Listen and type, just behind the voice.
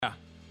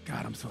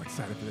I'm so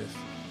excited for this.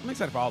 I'm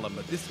excited for all of them,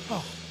 but this,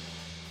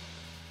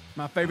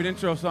 my favorite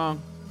intro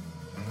song.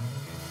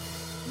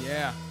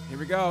 Yeah, here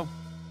we go.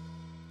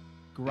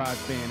 Garage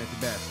band at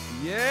the best.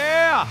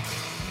 Yeah!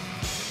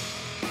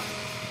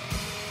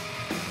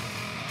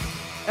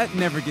 That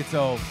never gets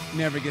old.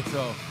 Never gets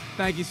old.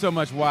 Thank you so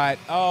much, Wyatt.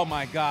 Oh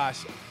my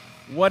gosh.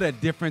 What a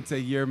difference a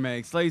year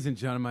makes. Ladies and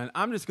gentlemen,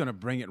 I'm just going to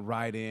bring it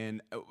right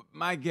in.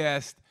 My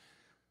guest,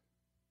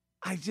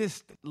 I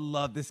just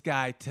love this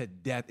guy to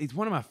death. He's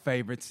one of my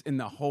favorites in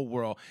the whole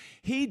world.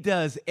 He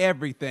does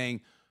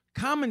everything.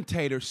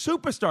 Commentator,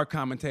 superstar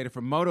commentator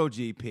for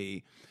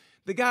MotoGP.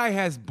 The guy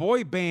has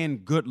boy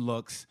band good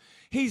looks.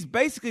 He's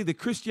basically the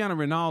Cristiano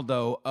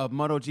Ronaldo of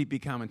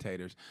MotoGP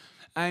commentators.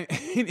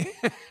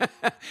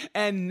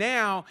 And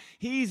now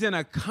he's an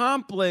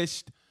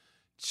accomplished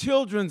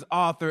children's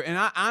author. And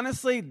I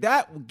honestly,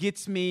 that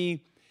gets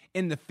me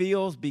in the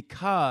feels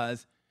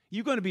because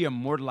you're going to be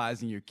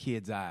immortalizing your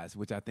kids' eyes,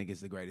 which I think is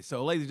the greatest.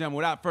 So, ladies and gentlemen,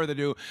 without further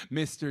ado,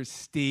 Mr.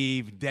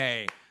 Steve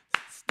Day.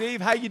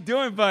 Steve, how you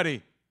doing,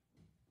 buddy?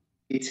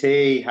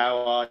 E.T., how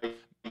are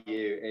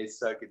you? It's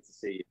so good to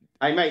see you.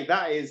 Hey, mate,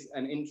 that is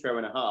an intro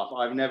and a half.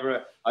 I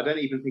don't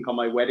even think on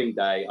my wedding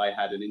day I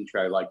had an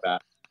intro like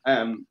that.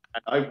 And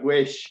I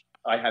wish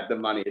I had the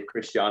money of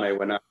Cristiano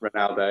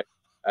Ronaldo.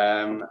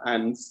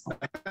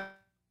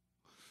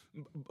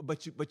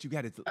 But you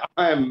got it.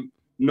 I am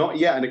not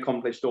yet an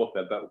accomplished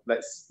author, but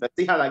let's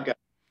see how that goes.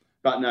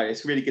 But no,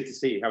 it's really good to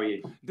see you. How are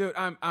you? Dude,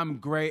 I'm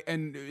great.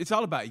 And it's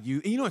all about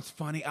you. And you know what's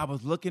funny? I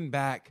was looking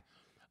back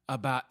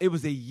it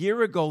was a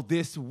year ago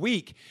this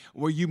week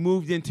where you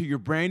moved into your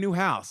brand new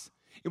house.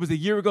 It was a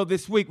year ago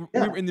this week.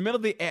 Yeah. We were in the middle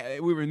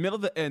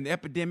of an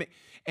epidemic,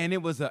 and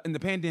it was in the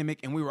pandemic,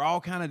 and we were all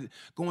kind of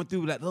going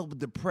through that little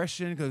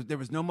depression because there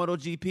was no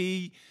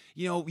MotoGP.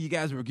 You know, you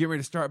guys were getting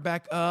ready to start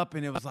back up,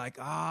 and it was like,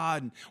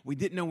 and we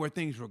didn't know where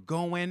things were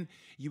going.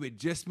 You had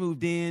just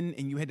moved in,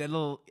 and you had that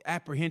little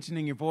apprehension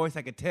in your voice,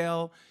 I could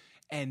tell.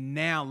 And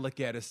now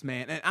look at us,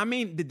 man. And I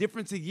mean, the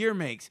difference a year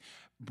makes.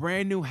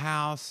 Brand new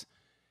house.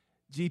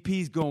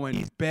 GP's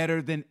going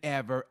better than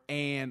ever.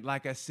 And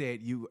like I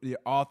said, the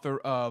author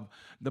of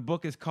the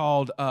book is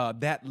called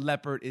That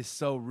Leopard Is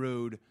So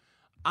Rude.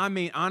 I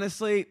mean,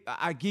 honestly,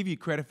 I give you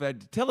credit for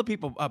that. Tell the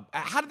people,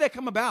 how did that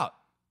come about?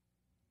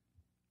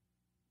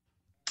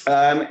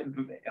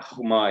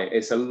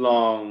 It's a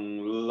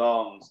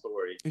long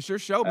story. It's your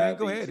show, man.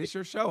 Go ahead. It's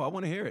your show. I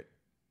want to hear it.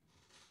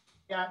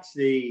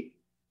 Actually,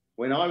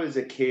 when I was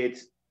a kid,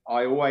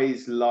 I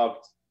always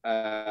loved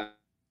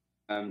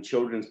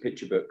children's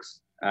picture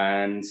books.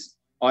 And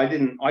I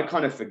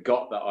kind of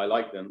forgot that I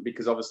liked them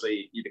because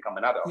obviously you become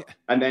an adult. Yeah.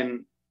 And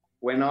then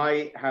when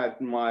I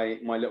had my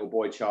little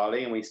boy,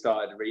 Charlie, and we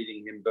started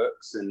reading him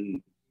books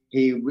and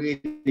he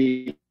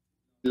really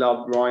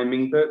loved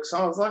rhyming books,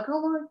 I was like,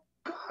 oh my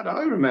God,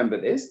 I remember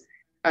this.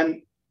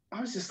 And I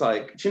was just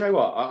like, do you know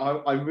what?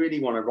 I really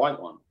want to write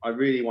one. I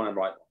really want to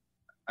write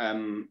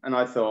one. And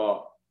I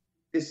thought,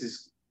 this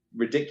is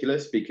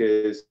ridiculous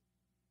because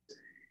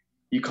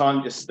you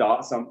can't just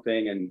start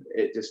something and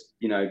it just,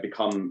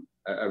 become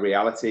a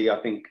reality.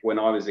 I think when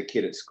I was a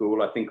kid at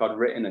school, I think I'd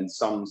written in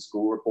some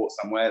school report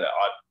somewhere that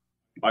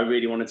I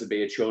really wanted to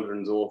be a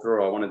children's author,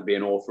 or I wanted to be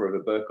an author of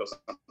a book or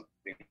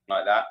something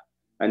like that.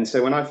 And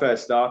so when I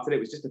first started, it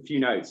was just a few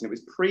notes, and it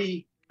was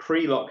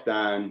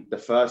pre-lockdown, the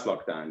first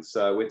lockdown.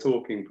 So we're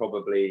talking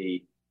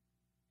probably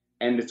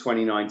end of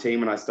 2019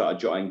 when I started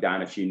jotting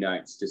down a few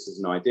notes just as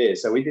an idea.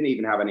 So we didn't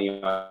even have any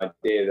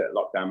idea that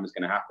lockdown was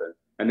going to happen.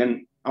 And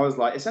then I was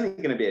like, it's only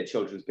going to be a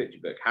children's picture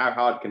book. How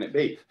hard can it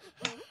be?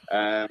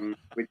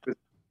 Which was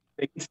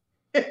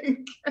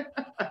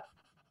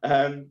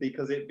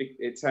because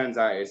it turns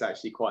out it's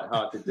actually quite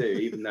hard to do,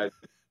 even though.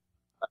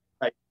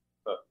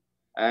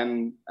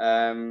 And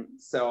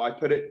so I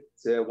put it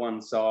to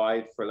one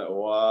side for a little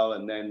while,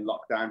 and then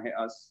lockdown hit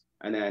us.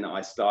 And then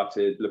I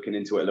started looking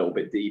into it a little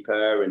bit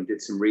deeper and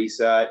did some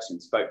research and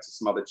spoke to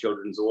some other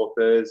children's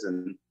authors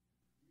and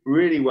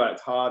really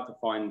worked hard to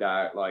find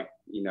out,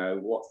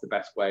 what's the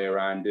best way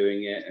around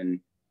doing it.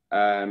 And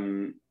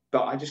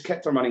but I just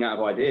kept on running out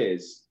of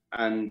ideas,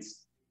 and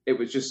it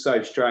was just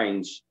so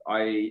strange.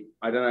 I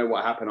don't know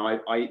what happened.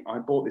 I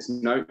bought this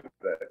notebook,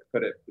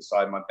 put it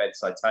beside my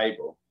bedside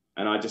table,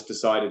 and I just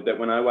decided that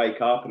when I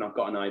wake up and I've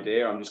got an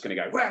idea, I'm just going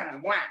to go,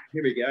 wham, wham,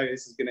 here we go.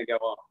 This is going to go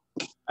on.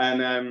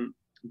 And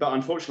but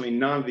unfortunately,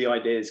 none of the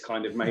ideas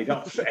kind of made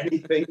up for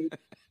anything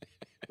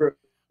for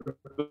a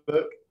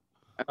book.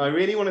 And I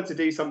really wanted to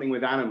do something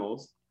with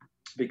animals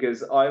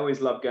because I always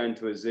loved going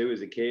to a zoo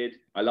as a kid.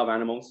 I love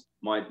animals.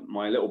 My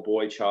little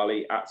boy,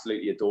 Charlie,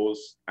 absolutely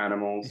adores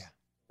animals. Yeah.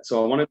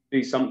 So I wanted to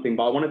do something,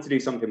 but I wanted to do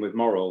something with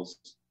morals.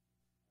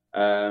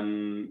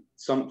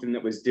 Something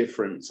that was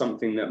different,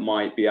 something that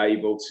might be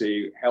able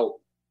to help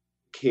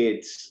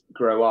kids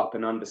grow up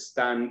and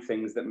understand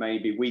things that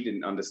maybe we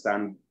didn't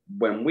understand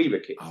when we were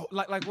kids. Oh,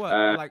 like what?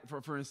 Like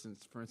for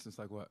instance,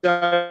 like what?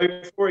 So,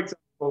 for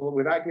example,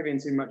 without giving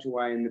too much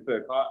away in the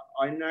book,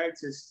 I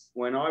noticed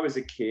when I was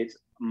a kid,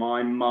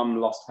 my mum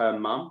lost her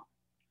mum,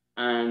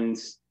 and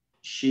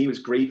she was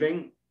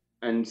grieving,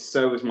 and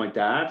so was my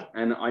dad.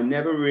 And I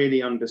never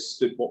really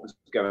understood what was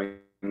going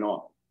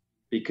on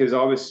because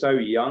I was so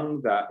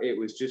young that it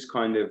was just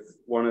kind of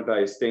one of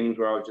those things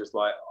where I was just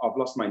like, I've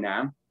lost my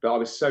nan. But I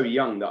was so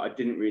young that I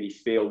didn't really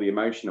feel the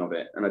emotion of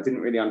it. And I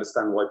didn't really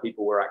understand why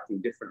people were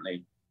acting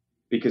differently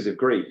because of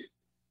grief.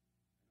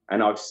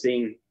 And I've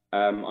seen,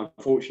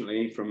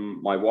 unfortunately,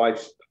 from my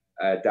wife's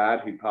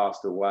dad who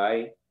passed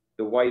away,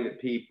 the way that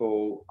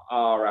people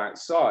are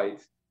outside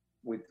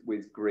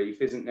with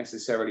grief isn't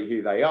necessarily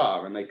who they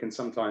are, and they can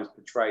sometimes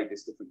portray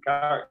this different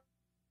character.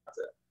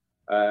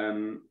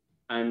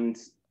 And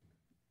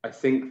I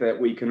think that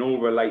we can all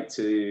relate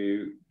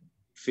to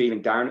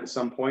feeling down at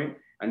some point,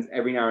 and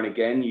every now and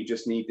again, you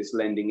just need this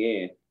lending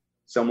ear,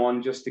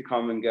 someone just to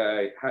come and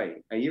go,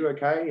 "Hey, are you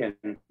okay?"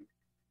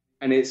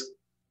 And it's,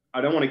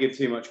 I don't want to give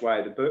too much away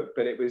of the book,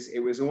 but it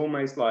was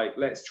almost like,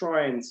 let's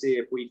try and see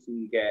if we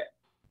can get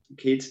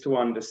kids to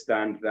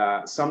understand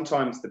that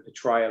sometimes the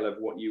portrayal of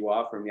what you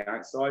are from the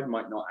outside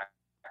might not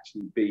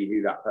actually be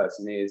who that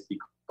person is,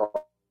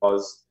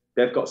 because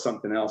they've got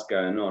something else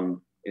going on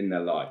in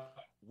their life.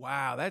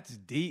 Wow, that's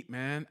deep,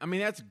 man. I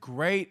mean, that's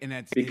great, and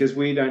that's because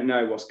we don't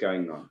know what's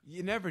going on.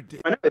 You never do.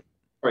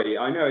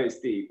 I know it's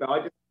deep,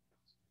 but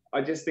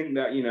I just think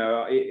that, you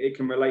know, it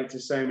can relate to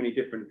so many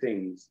different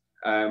things,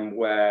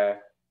 where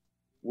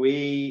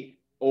we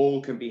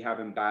all can be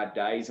having bad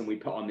days and we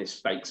put on this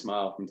fake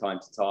smile from time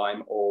to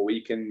time, or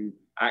we can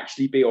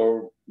actually be,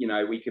 or, you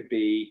know, we could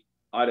be,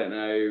 I don't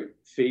know,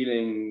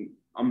 feeling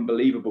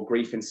unbelievable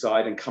grief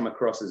inside and come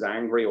across as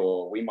angry,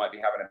 or we might be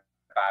having a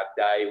bad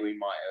day. We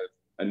might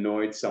have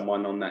annoyed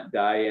someone on that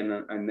day.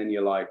 And then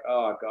you're like,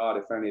 oh God,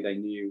 if only they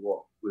knew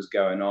what was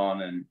going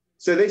on. And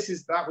so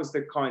that was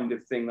the kind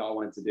of thing that I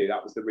wanted to do.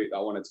 That was the route that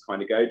I wanted to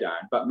kind of go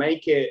down, but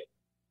make it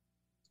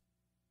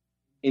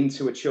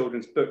into a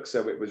children's book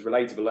so it was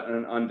relatable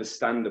and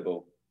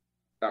understandable.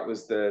 That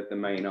was the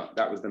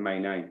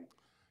main aim.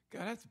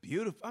 God, that's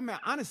beautiful. I mean,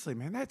 honestly,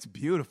 man, that's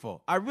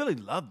beautiful. I really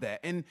love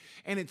that, and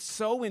it's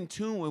so in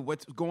tune with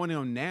what's going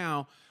on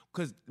now,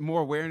 because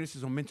more awareness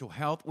is on mental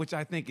health, which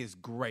I think is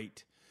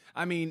great.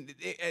 I mean,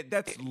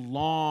 that's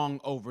long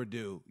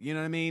overdue. You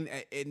know what I mean?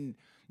 And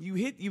you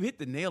hit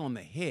the nail on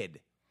the head.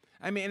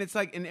 I mean, and it's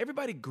like, and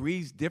everybody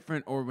grieves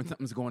different, or when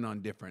something's going on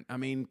different. I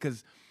mean,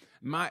 because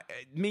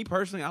me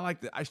personally,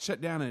 I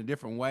shut down in a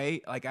different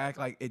way. Like, I act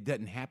like it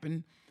doesn't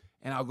happen,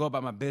 and I'll go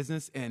about my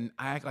business, and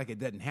I act like it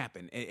doesn't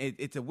happen.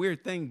 It's a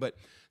weird thing, but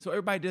so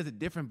everybody does it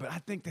different. But I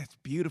think that's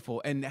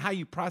beautiful, and how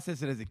you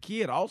process it as a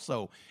kid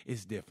also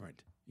is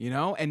different. You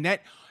know,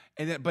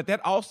 but that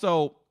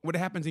also, what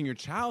happens in your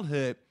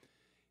childhood,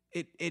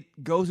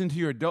 it goes into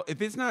your adult. If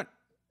it's not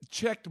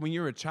checked when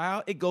you're a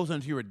child, it goes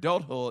into your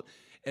adulthood,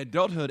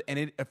 and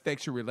it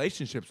affects your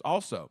relationships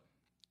also.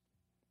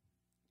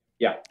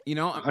 Yeah, you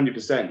know,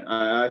 100%.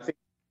 I think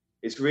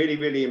it's really,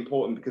 really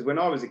important, because when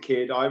I was a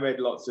kid, I read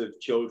lots of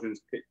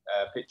children's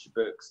picture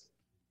books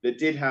that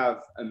did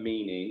have a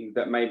meaning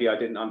that maybe I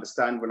didn't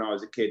understand when I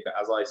was a kid. But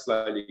as I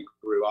slowly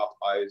grew up,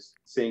 I was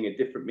seeing a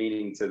different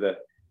meaning to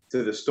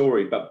the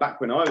story. But back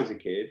when I was a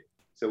kid,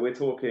 so we're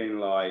talking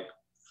like,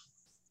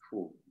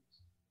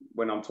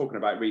 when I'm talking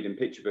about reading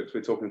picture books,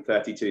 we're talking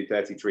 32,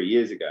 33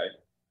 years ago.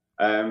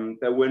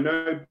 There were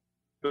no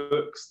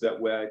books that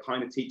were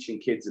kind of teaching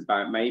kids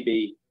about,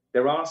 maybe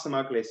there are some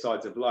uglier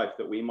sides of life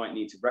that we might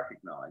need to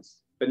recognize,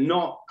 but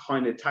not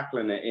kind of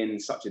tackling it in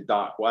such a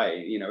dark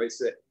way. You know,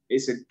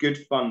 it's a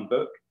good, fun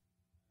book,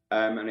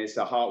 and it's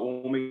a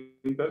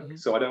heartwarming book. Mm-hmm.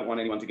 So I don't want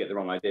anyone to get the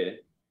wrong idea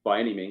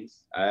by any means.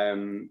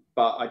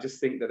 But I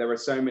just think that there are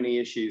so many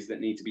issues that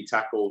need to be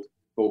tackled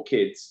for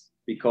kids,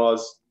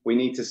 because we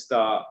need to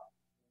start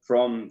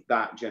from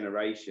that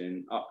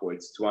generation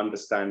upwards to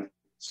understand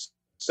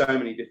so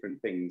many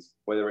different things,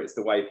 whether it's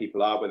the way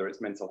people are, whether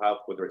it's mental health,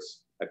 whether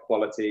it's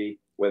equality,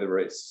 whether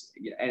it's,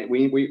 and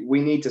we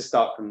need to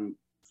start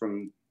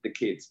from the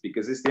kids,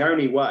 because it's the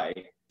only way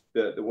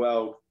that the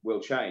world will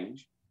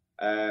change.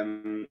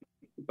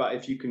 But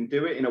if you can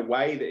do it in a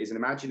way that is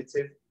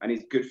imaginative and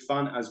is good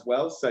fun as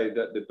well, so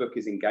that the book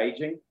is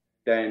engaging,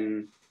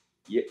 then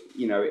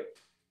you know,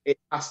 it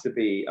has to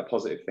be a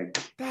positive thing.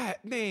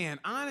 That, man,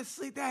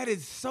 honestly, that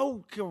is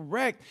so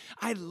correct.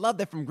 I love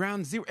that from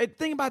ground zero.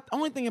 The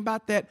only thing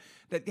about that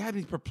had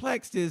me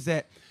perplexed is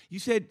that you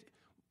said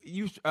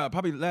you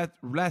probably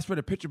last read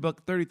a picture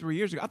book 33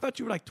 years ago. I thought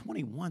you were like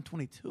 21,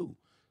 22.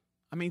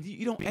 I mean,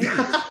 you don't age.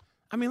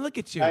 I mean, look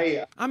at you.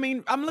 I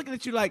mean, I'm looking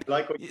at you like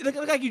you look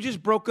like you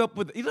just broke up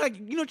with. You look like,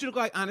 you know what you look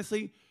like,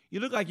 honestly? You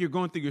look like you're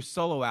going through your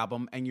solo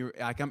album, and you're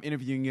like, I'm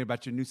interviewing you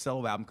about your new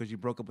solo album because you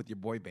broke up with your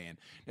boy band.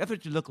 That's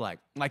what you look like.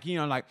 Like, you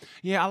know, like,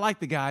 yeah, I like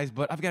the guys,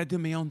 but I've got to do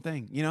my own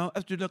thing. You know,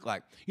 that's what you look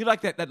like. You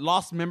like that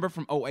lost member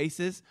from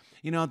Oasis,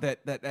 you know,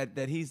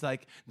 that he's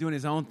like doing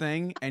his own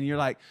thing, and you're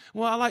like,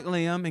 well, I like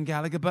Liam and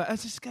Gallagher, but I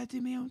just got to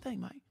do my own thing,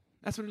 Mike.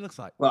 That's what it looks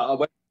like. Well,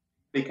 what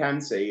we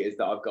can see is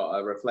that I've got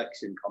a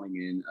reflection coming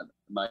in at the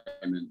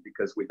moment,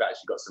 because we've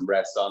actually got some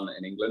rare sun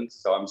in England,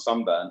 so I'm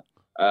sunburned.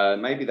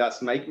 Maybe the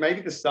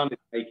sun is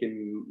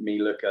making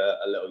me look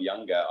a little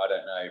younger. I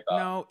don't know.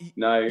 But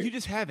no, you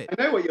just have it.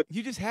 I know what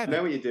you just have it. I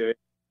know what you're doing.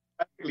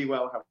 perfectly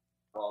well how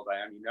old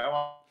I am. You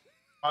know,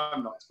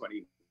 I'm not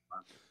 21.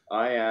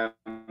 I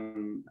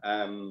am.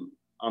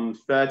 I'm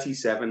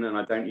 37 and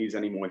I don't use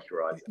any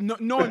moisturizer. No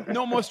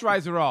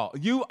moisturizer at all.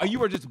 You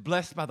were just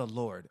blessed by the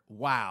Lord.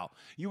 Wow.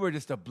 You were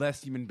just a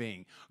blessed human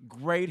being.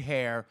 Great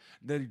hair,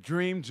 the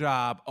dream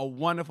job, a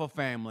wonderful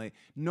family,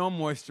 no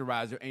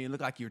moisturizer, and you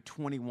look like you're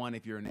 21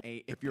 if you're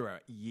a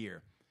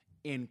year.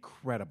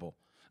 Incredible.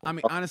 I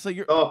mean, honestly,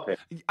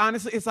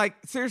 it's like,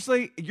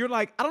 seriously, you're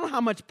like, I don't know how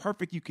much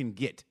perfect you can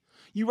get.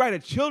 You write a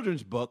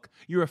children's book,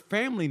 you're a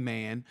family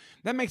man.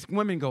 That makes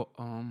women go,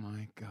 oh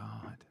my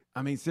God.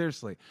 I mean,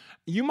 seriously,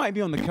 you might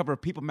be on the cover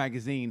of People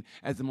magazine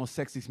as the most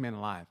sexiest man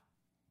alive.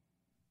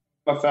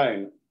 My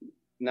phone.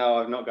 No,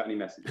 I've not got any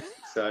messages.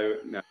 So,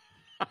 no.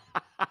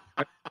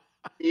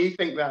 You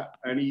think that?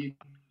 Only you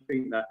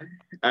think that?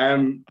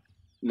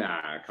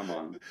 Nah, come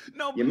on.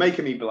 No, you're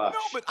making me blush.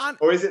 No,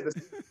 or is it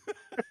the...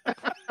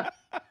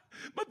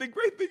 But the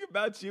great thing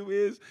about you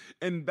is,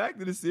 and back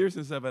to the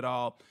seriousness of it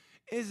all,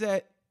 is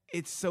that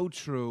it's so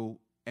true.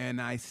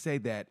 And I say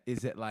that, is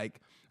that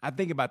like, I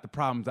think about the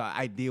problems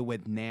I deal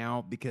with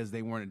now because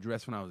they weren't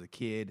addressed when I was a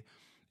kid.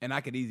 And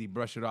I could easily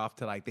brush it off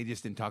to like, they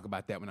just didn't talk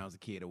about that when I was a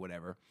kid or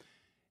whatever.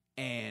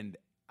 And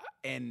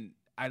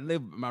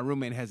my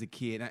roommate has a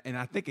kid, and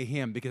I think of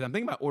him because I'm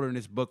thinking about ordering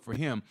this book for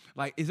him.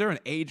 Like, is there an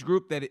age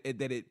group that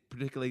it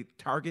particularly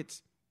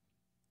targets?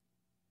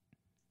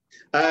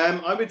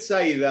 I would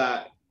say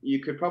that you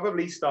could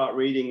probably start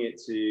reading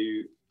it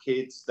to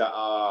kids that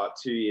are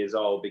 2 years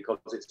old because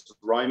it's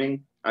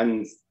rhyming.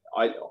 And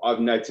I've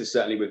noticed,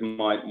 certainly with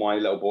my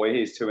little boy,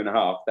 he's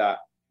 2.5, that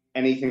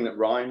anything that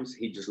rhymes,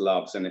 he just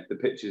loves. And if the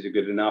pictures are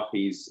good enough,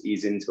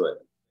 he's into it.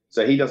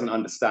 So he doesn't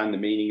understand the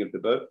meaning of the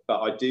book, but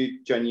I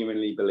do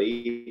genuinely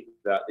believe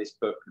that this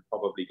book could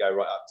probably go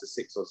right up to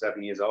 6 or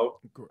 7 years old.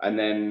 And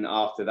then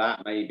after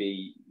that,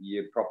 maybe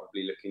you're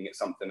probably looking at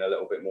something a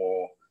little bit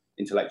more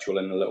intellectual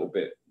and a little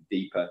bit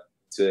deeper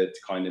to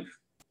kind of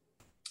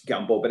get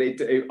on board. But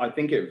I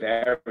think it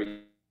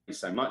varies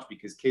so much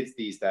because kids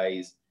these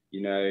days,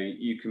 you know,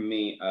 you can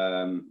meet,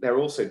 they're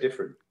all so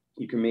different.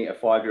 You can meet a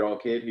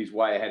 5-year-old kid who's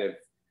way ahead of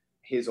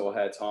his or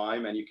her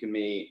time, and you can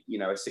meet, you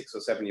know, a 6 or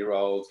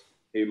 7-year-old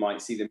who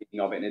might see the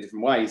meaning of it in a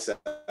different way. So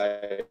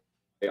I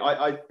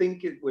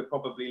think we're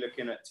probably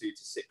looking at 2 to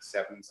 6,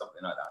 7,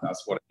 something like that.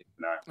 That's what it is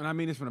now. And I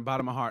mean this from the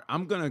bottom of my heart.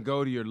 I'm going to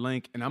go to your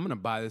link, and I'm going to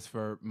buy this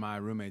for my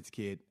roommate's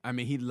kid. I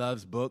mean, he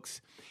loves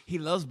books. He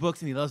loves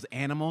books, and he loves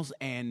animals.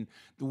 And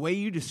the way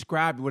you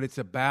described what it's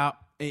about,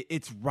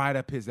 it's right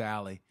up his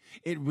alley.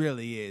 It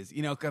really is.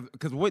 You know,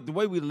 because the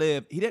way we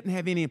live, he doesn't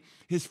have any.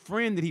 His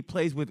friend that he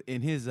plays with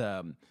in his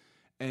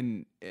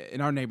in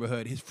our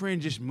neighborhood, his friend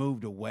just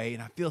moved away,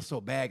 and I feel so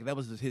bad. That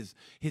was his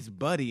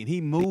buddy, and he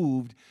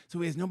moved,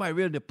 so he has nobody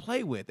really to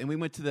play with. And we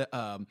went to the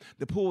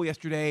pool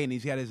yesterday, and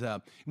he's got his he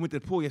went to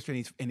the pool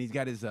yesterday, and he's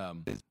got his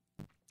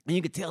and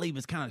you could tell he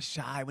was kind of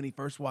shy when he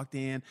first walked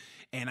in,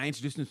 and I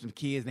introduced him to some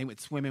kids, and they went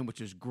swimming,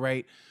 which was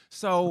great.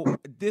 So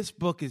this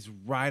book is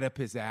right up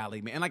his alley,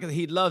 man. And like I said,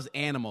 he loves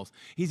animals.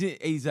 He's a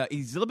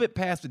little bit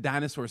past the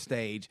dinosaur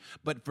stage,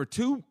 but for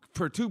two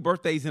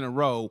birthdays in a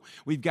row,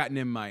 we've gotten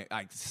him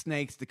like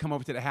snakes to come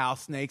over to the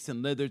house, snakes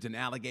and lizards and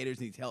alligators,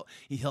 and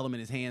he held them in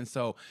his hands.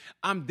 So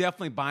I'm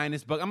definitely buying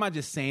this book. I'm not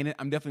just saying it.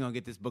 I'm definitely gonna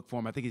get this book for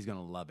him. I think he's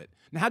gonna love it.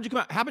 Now, how'd you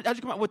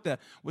come out with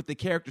the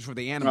characters for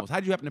the animals?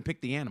 How'd you happen to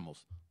pick the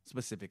animals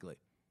specifically?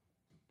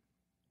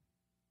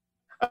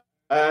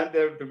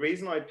 The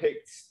reason I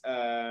picked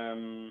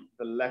the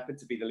leopard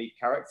to be the lead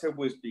character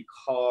was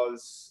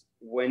because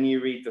when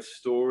you read the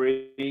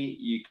story,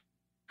 you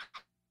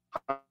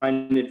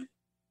kind of...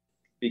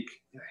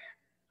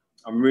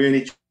 I'm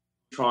really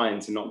trying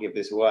to not give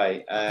this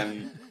away.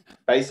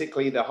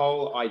 Basically, the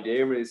whole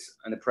idea is,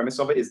 and the premise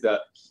of it is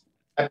that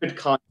leopard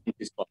can't change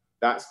his spots.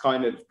 That's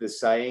kind of the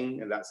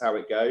saying, and that's how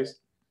it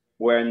goes.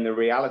 When the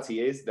reality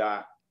is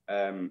that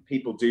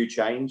people do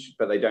change,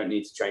 but they don't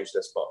need to change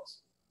their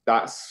spots.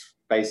 That's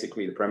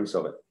basically the premise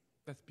of it.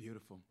 That's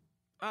beautiful.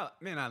 Oh,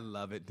 man, I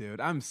love it, dude.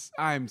 I'm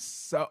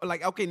so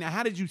like, okay, now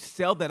how did you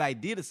sell that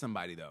idea to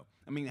somebody though?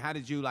 I mean,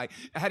 did you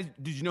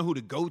know who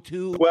to go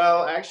to?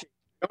 Well, actually,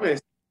 to be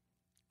honest,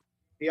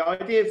 the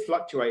idea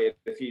fluctuated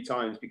a few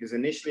times because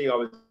initially I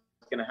was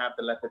going to have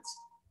the leopards,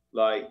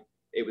 like,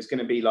 it was going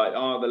to be like,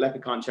 oh, the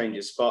leopard can't change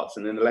his spots,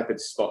 and then the leopard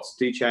spots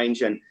do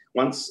change. And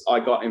once I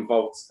got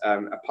involved,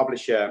 a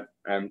publisher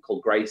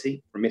called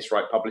Gracie from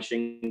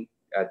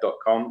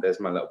MissWrightPublishing.com, there's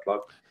my little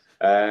plug.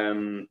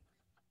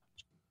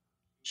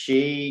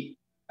 She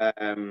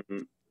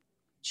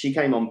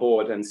came on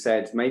board and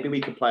said, maybe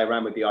we could play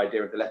around with the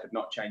idea of the leopard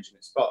not changing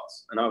its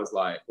spots. And I was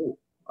like, oh,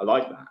 I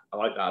like that. I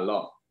like that a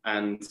lot.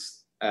 And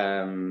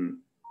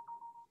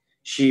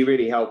she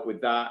really helped with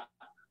that.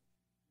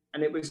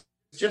 And it was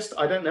just,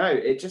 I don't know,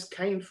 it just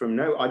came from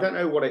I don't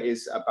know what it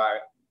is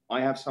about.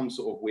 I have some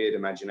sort of weird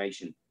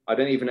imagination. I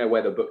don't even know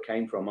where the book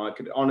came from. I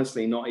could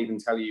honestly not even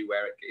tell you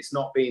where it's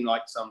not been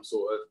like some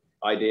sort of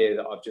idea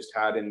that I've just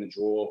had in the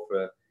drawer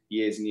for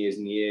years and years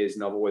and years,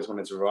 and I've always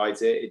wanted to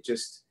write it.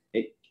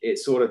 It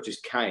sort of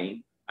just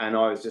came, and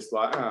I was just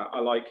like, I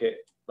like it.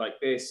 like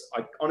this.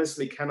 I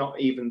honestly cannot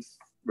even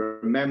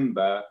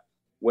remember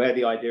where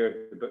the idea of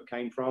the book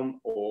came from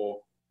or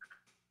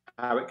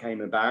how it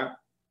came about.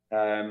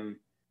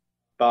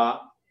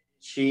 But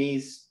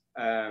she's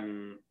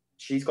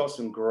got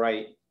some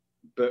great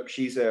books.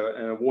 She's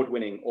an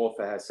award-winning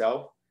author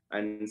herself,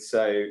 and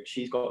so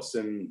she's got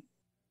some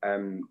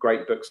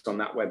great books on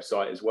that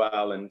website as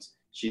well. And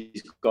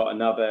she's got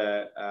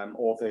another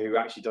author who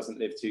actually doesn't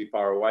live too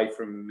far away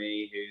from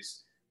me,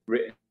 who's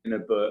written a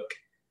book,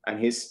 and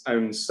his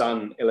own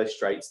son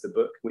illustrates the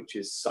book, which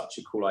is such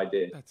a cool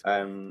idea.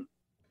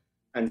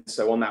 And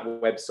so on that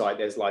website,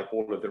 there's like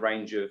all of the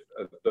range of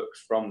books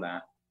from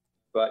that.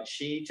 But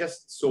she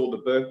just saw the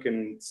book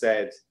and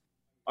said,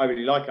 I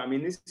really like it. I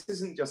mean, this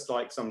isn't just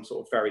like some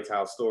sort of fairy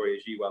tale story,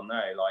 as you well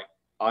know. Like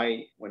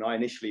when I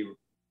initially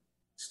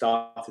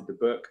started the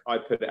book, I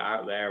put it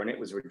out there and it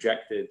was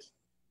rejected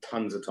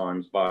tons of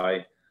times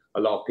by a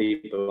lot of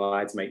people. I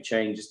had to make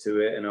changes to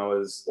it and I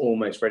was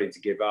almost ready to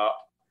give up.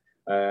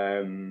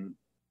 And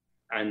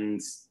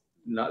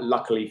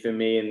luckily for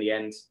me, in the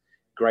end,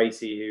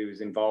 Gracie, who was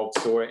involved,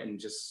 saw it and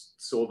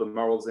just saw the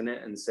morals in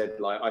it and said,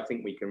 like, I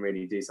think we can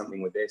really do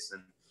something with this.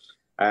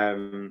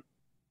 And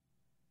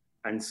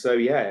so,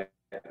 yeah,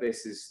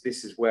 this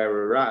is where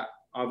we're at.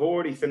 I've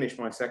already finished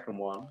my second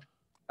one,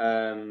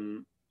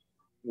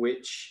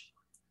 which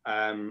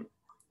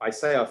I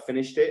say I've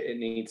finished it. It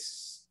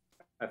needs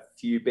a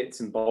few bits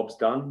and bobs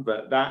done,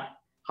 but that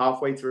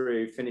halfway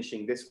through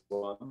finishing this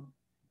one,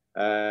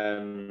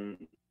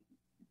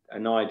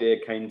 an idea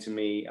came to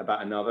me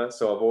about another.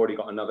 So I've already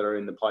got another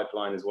in the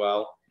pipeline as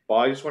well. But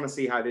I just want to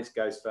see how this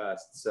goes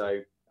first. So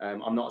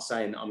I'm not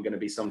saying I'm going to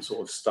be some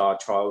sort of star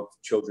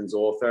children's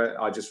author.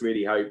 I just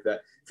really hope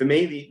that, for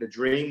me, the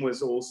dream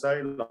was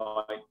also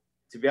like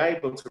to be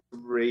able to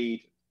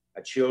read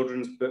a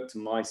children's book to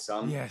my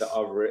son that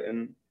I've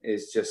written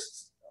is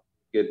just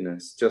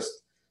goodness, just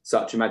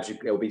such a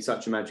magic. It'll be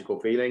such a magical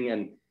feeling.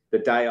 And the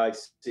day I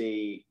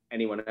see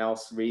anyone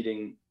else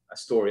reading a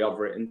story I've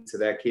written to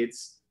their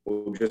kids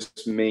will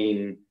just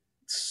mean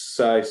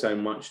so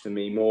much to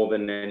me, more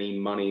than any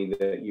money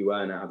that you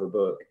earn out of a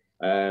book.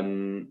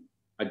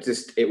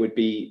 It would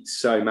be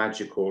so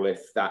magical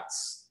if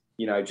that's,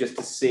 just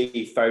to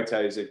see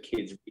photos of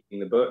kids reading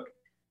the book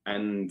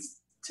and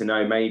to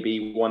know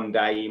maybe one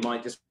day you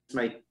might just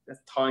make the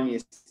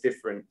tiniest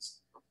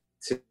difference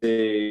to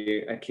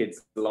a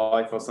kid's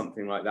life or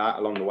something like that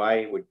along the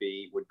way would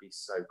be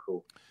so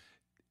cool.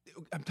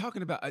 I'm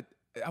talking about,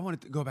 I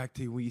wanted to go back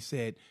to when you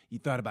said you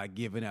thought about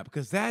giving up,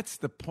 because that's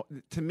the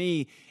point to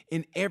me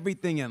in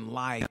everything in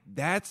life.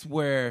 That's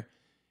where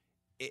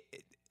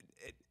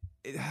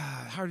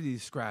how do you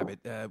describe it?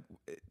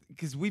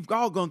 Because we've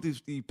all gone through,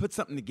 you put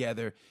something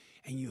together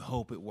and you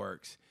hope it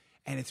works.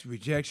 And it's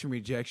rejection.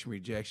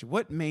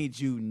 What made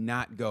you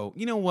not go,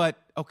 you know what?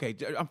 Okay,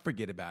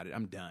 forget about it.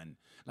 I'm done.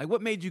 Like,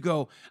 what made you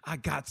go, I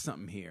got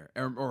something here,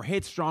 or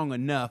headstrong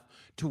enough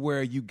to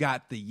where you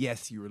got the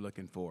yes you were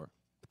looking for?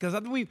 Because I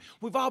think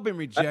we've all been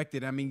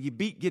rejected. I mean, you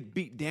get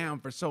beat down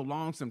for so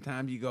long.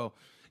 Sometimes you go,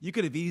 you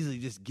could have easily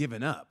just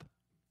given up.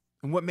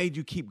 And what made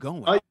you keep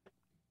going?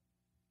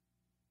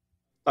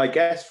 I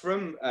guess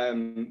from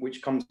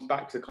which comes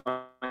back to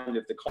kind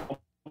of the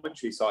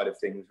commentary side of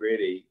things,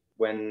 really.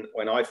 When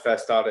I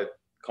first started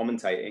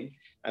commentating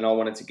and I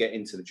wanted to get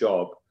into the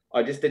job,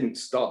 I just didn't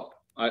stop.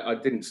 I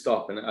didn't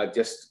stop, and I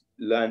just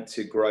learned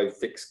to grow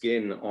thick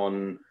skin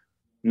on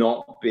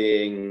not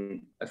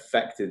being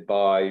affected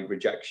by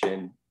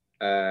rejection,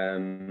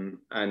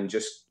 and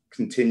just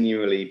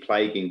continually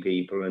plaguing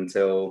people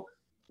until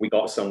we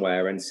got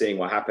somewhere and seeing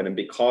what happened. And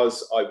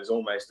because I was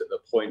almost at the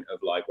point of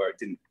like where it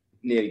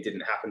nearly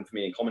didn't happen for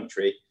me in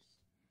commentary,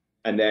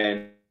 and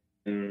then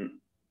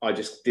I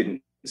just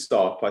didn't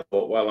stop. I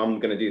thought, well, I'm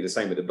going to do the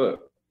same with the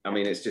book. I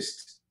mean, it's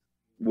just,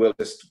 we'll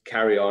just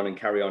carry on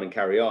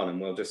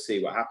and we'll just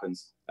see what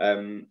happens.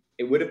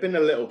 It would have been a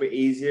little bit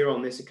easier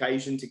on this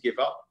occasion to give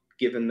up,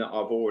 given that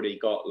I've already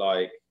got,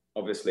 like,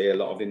 obviously a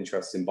lot of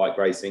interest in bike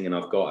racing and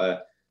I've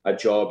got a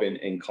job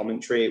in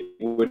commentary.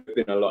 It would have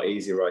been a lot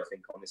easier, I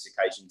think, on this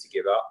occasion to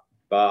give up.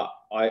 But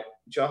I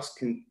just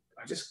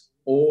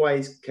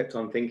always kept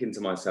on thinking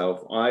to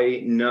myself,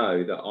 I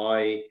know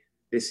that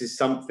this is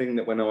something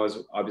that when I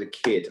was a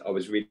kid, I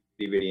was really,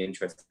 really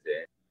interested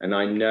in. And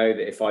I know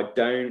that if I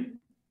don't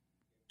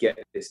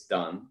get this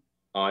done,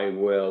 I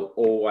will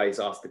always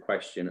ask the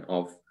question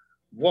of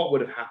what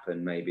would have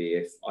happened maybe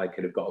if I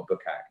could have got a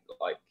book out?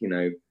 Like,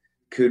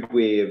 could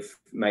we have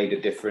made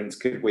a difference?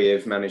 Could we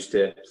have managed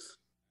to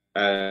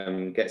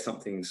get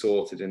something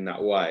sorted in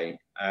that way?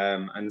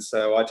 And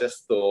so I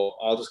just thought,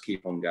 I'll just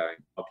keep on going.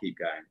 I'll keep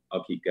going.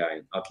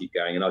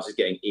 And I was just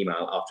getting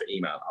email after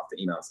email after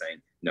email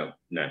saying, no.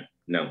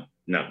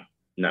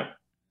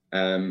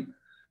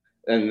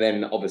 And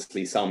then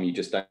obviously some you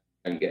just don't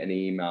get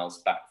any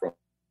emails back from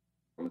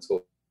at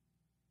all.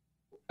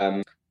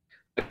 I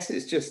guess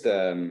it's just,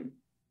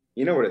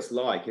 you know what it's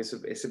like.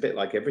 It's a bit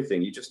like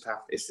everything. You just have,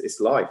 it's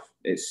life.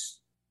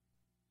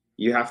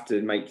 You have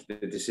to make the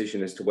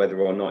decision as to whether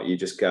or not you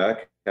just go,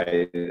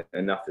 okay,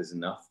 enough is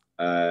enough.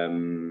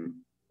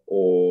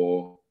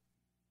 or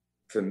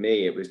for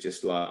me, it was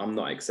just like, I'm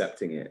not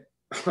accepting it.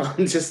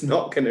 I'm just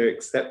not going to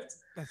accept.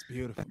 That's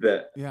beautiful.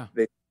 That. Yeah.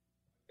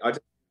 I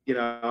just,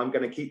 I'm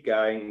going to keep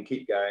going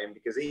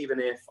because even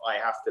if I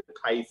have to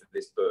pay for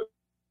this book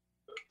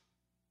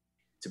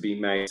to be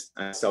made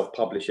and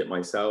self-publish it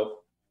myself,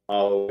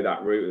 I'll go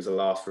that route as a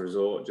last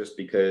resort, just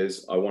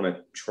because I want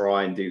to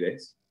try and do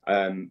this.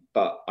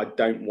 But I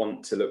don't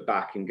want to look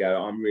back and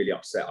go, I'm really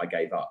upset I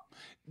gave up.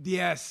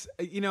 Yes.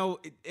 At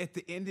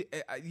the end,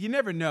 you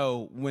never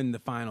know when the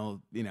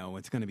final,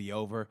 it's going to be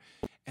over.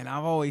 And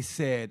I've always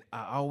said,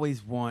 I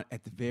always want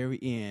at the very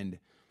end,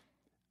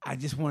 I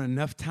just want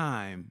enough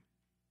time,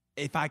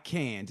 if I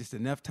can, just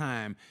enough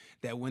time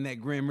that when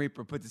that Grim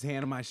Reaper puts his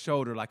hand on my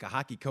shoulder like a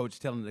hockey coach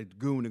telling the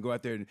goon to go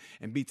out there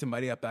and beat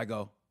somebody up, I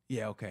go,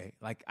 yeah, okay.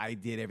 Like, I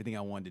did everything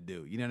I wanted to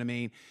do. You know what I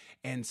mean?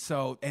 And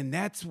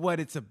that's what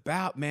it's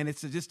about, man.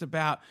 It's just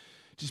about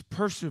just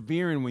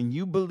persevering when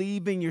you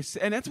believe in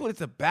yourself. And that's what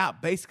it's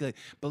about, basically.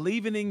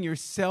 Believing in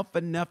yourself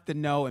enough to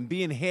know and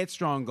being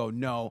headstrong, go,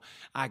 no,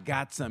 I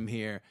got some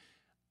here.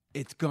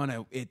 This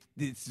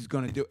is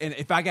gonna do. And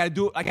if I got to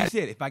do it, like I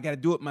said, if I got to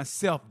do it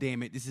myself,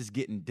 damn it, this is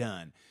getting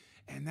done.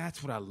 And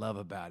that's what I love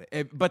about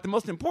it. But the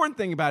most important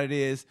thing about it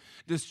is,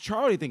 does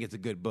Charlie think it's a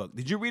good book?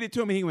 Did you read it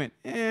to him and he went,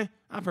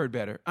 I've heard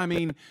better? I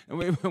mean,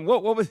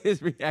 what was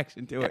his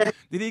reaction to it?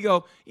 Did he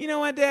go, you know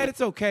what, Dad,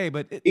 it's okay,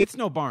 but it's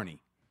no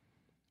Barney?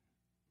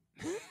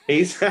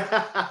 He's oh,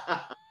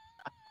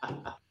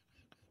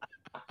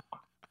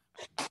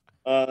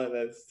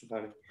 that's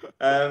funny.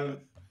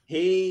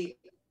 He's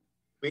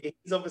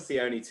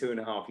obviously only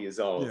 2.5 years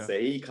old, yeah. So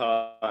he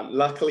can't.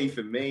 Luckily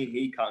for me,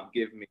 he can't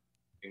give me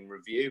a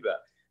review,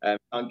 but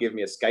can't give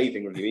me a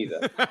scathing review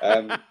either.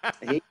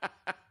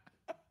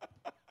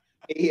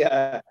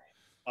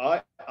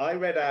 I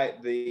read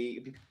out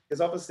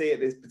because obviously at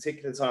this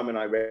particular time when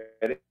I read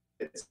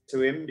it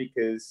to him,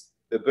 because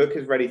the book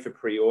is ready for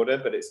pre-order,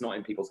 but it's not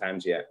in people's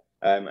hands yet.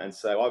 And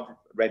so I've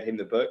read him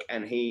the book,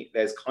 and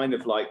there's kind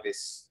of like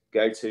this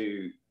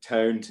go-to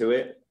tone to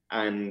it,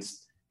 and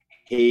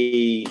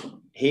he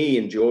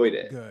enjoyed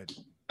it. Good.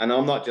 And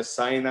I'm not just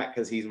saying that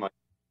because he's my...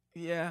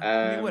 Yeah,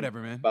 I mean,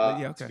 whatever, man. But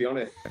yeah, okay. To be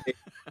honest, he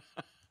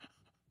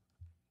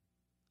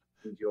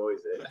enjoys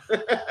it.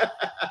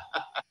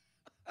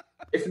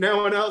 If no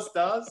one else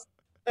does,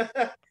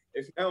 at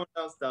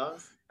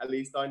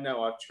least I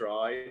know I've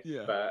tried.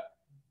 Yeah. But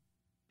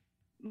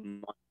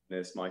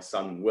my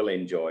son will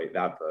enjoy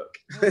that book.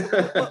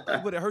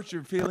 Would it hurt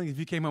your feelings if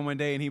you came home one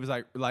day and he was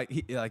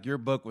like your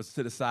book was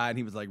to the side and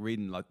he was like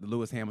reading like the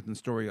Lewis Hamilton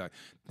story, like,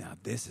 now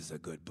this is a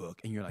good book,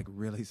 and you're like,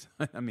 really?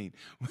 I mean,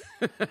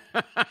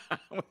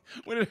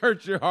 would it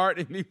hurt your heart?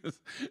 And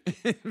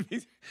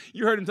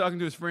you heard him talking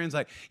to his friends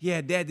like,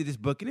 yeah, Dad did this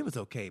book and it was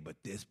okay, but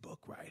this book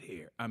right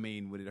here, I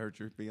mean, would it hurt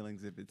your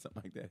feelings if it's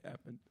something like that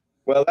happened?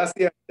 Well, that's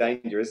the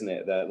danger, isn't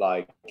it? That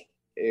like,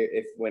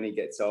 if when he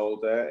gets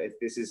older, if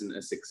this isn't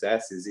a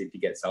success, is if he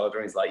gets older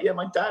and he's like, yeah,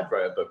 my dad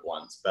wrote a book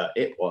once, but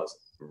it was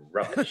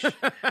rubbish.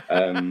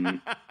 Who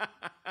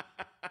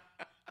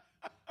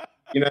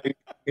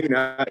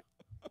knows?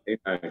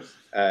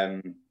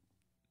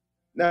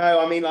 No,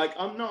 I mean, like,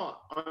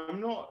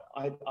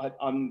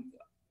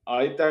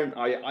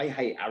 I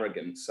hate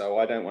arrogance, so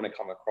I don't want to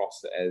come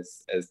across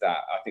as that.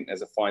 I think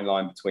there's a fine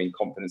line between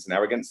confidence and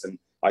arrogance, and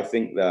I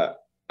think that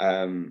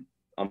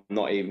I'm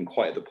not even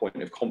quite at the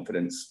point of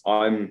confidence.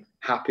 I'm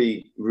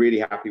really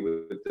happy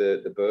with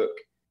the book.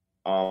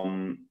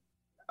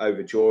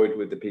 Overjoyed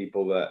with the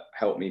people that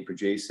helped me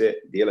produce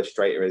it. The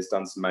illustrator has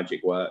done some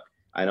magic work,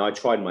 and I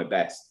tried my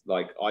best.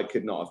 Like, I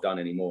could not have done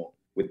any more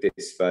with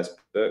this first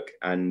book.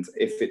 And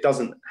if it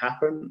doesn't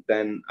happen,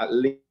 then at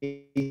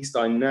least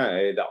I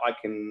know that I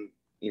can,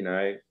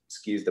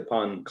 excuse the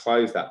pun,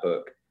 close that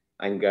book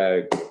and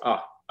go,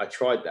 I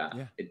tried that.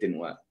 Yeah. It didn't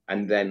work.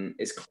 And then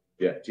it's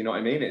closure. Do you know what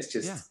I mean? It's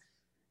just,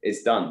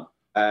 It's done.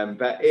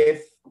 But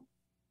if,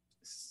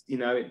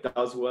 it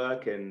does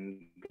work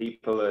and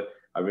people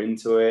are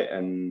into it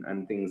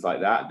and things like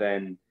that,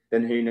 then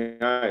who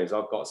knows?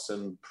 I've got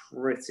some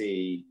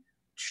pretty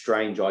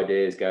strange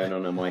ideas going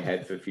on in my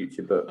head for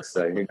future books.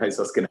 So who knows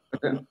what's going to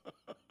happen?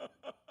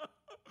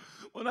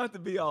 Well, not to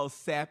be all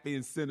sappy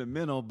and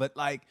sentimental, but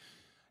like,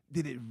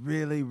 did it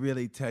really,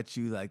 really touch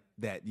you like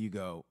that? You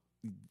go,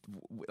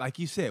 like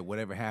you said,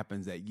 whatever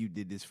happens, that you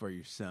did this for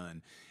your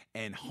son,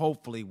 and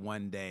hopefully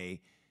one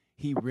day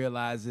he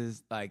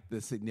realizes like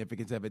the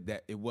significance of it,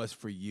 that it was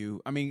for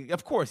you. I mean,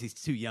 of course he's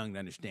too young to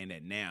understand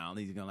that now.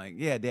 He's going like,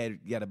 yeah, Dad,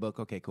 you got a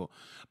book. Okay, cool.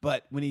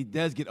 But when he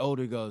does get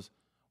older, he goes,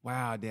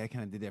 wow, Dad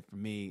kind of did that for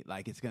me.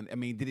 Like,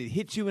 did it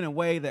hit you in a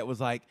way that was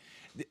like,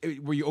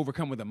 were you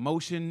overcome with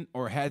emotion,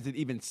 or has it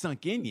even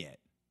sunk in yet?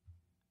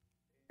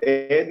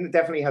 It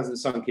definitely hasn't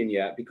sunk in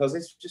yet, because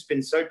it's just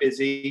been so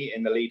busy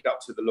in the lead up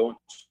to the launch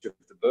of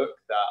the book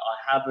that I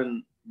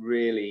haven't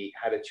really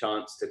had a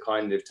chance to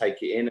kind of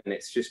take it in. And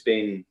it's just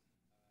been,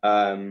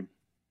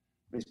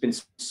 there's been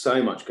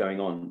so much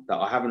going on that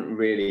I haven't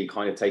really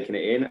kind of taken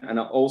it in. And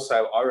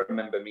also, I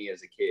remember me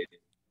as a kid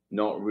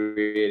not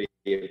really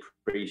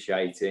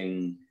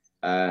appreciating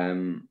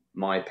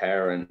my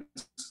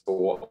parents for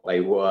what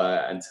they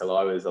were until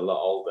I was a lot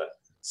older.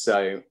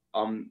 So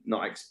I'm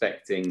not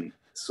expecting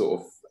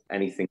sort of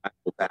anything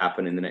to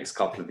happen in the next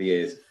couple of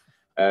years.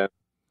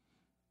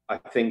 I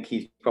think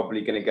he's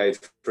probably going to go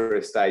through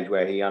a stage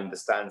where he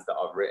understands that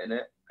I've written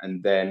it.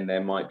 And then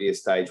there might be a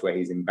stage where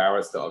he's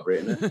embarrassed that I've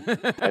written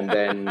it. And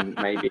then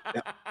maybe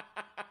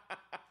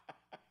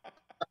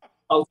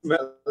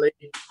ultimately,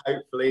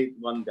 hopefully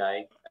one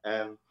day,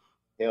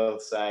 he'll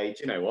say,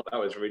 do you know what? That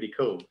was really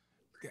cool.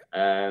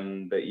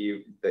 That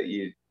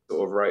you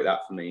sort of wrote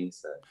that for me.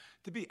 So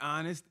to be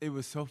honest, it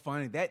was so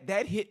funny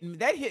that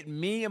hit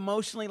me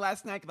emotionally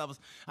last night, because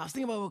I was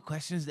thinking about what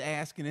questions to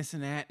ask and this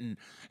and that, and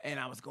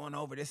I was going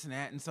over this and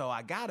that, and so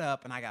I got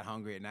up and I got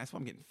hungry, and that's why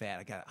I'm getting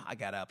fat. I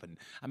got up and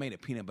I made a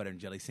peanut butter and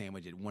jelly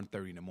sandwich at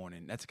 1:30 in the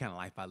morning. That's the kind of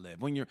life I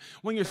live. When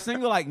you're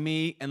single like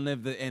me and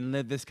live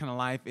this kind of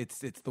life, it's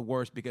the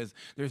worst, because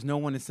there's no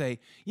one to say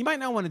you might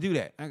not want to do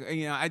that.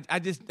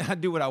 I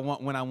do what I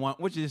want when I want,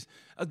 which is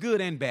a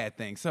good and bad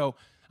thing. So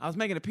I was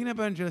making a peanut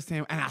butter and jelly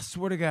sandwich, and I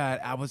swear to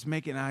God, I was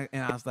making, and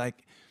I was like,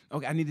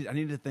 okay, I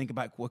needed to think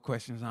about what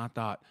questions, and I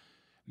thought,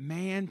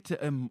 man,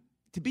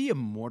 to be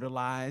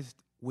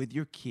immortalized with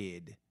your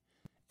kid,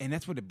 and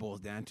that's what it boils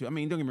down to. I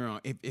mean, don't get me wrong,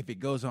 if it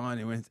goes on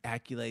and when it's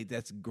accolades,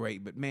 that's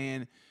great, but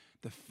man,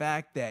 the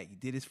fact that you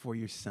did this for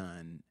your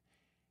son,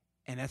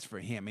 and that's for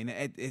him, and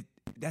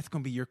that's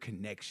going to be your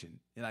connection.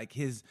 Like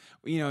his,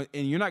 and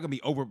you're not going to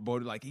be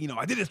overboard like,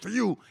 I did this for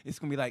you. It's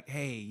going to be like,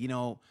 hey,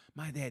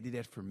 my dad did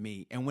that for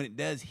me. And when it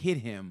does hit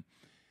him,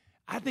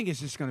 I think it's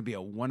just going to be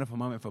a wonderful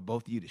moment for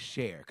both of you to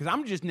share. Because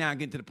I'm just now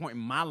getting to the point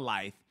in my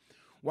life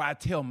where I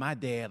tell my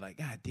dad, like,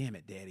 God damn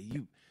it, Daddy,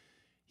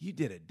 you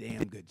did a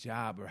damn good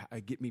job, or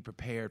get me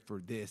prepared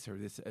for this or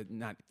this.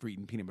 Not for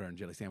eating peanut butter and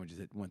jelly sandwiches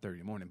at 1:30 in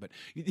the morning, but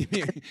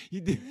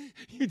you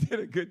did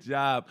a good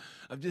job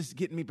of just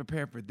getting me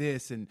prepared for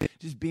this, and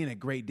just being a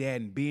great dad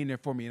and being there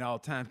for me at all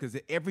times. Because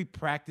at every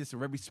practice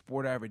or every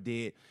sport I ever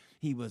did,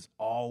 he was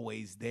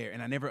always there,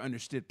 and I never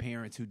understood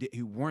parents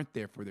who weren't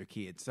there for their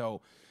kids.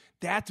 So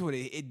that's what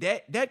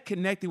that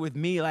connected with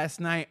me last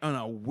night on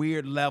a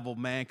weird level,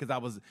 man. Because I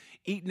was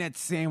eating that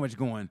sandwich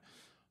going,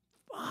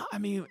 I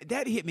mean,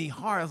 that hit me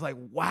hard. I was like,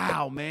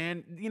 wow,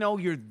 man,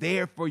 you're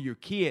there for your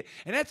kid.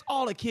 And that's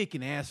all a kid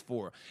can ask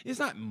for. It's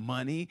not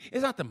money.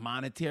 It's not the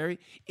monetary.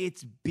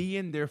 It's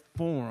being there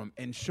for them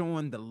and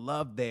showing the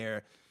love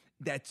there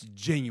that's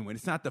genuine.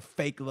 It's not the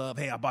fake love.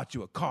 Hey, I bought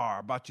you a car.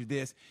 I bought you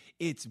this.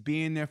 It's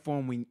being there for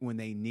them when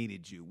they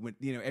needed you. When,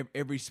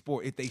 every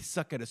sport, if they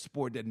suck at a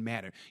sport, it doesn't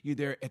matter. You're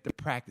there at the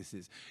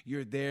practices.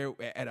 You're there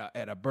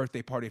at a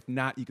birthday party. If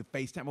not, you could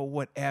FaceTime or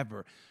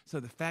whatever.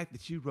 So the fact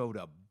that you wrote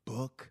a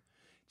book,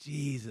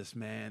 Jesus,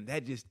 man,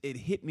 it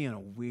hit me on a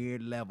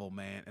weird level,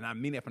 man. And I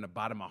mean that from the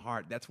bottom of my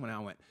heart. That's when I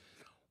went,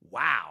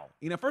 wow.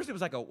 First it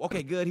was like,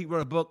 okay, good. He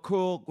wrote a book,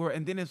 cool.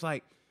 And then it's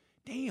like,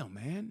 damn,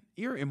 man,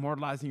 you're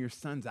immortalizing your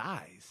son's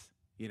eyes,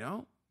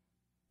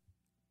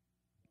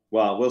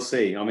 Well, we'll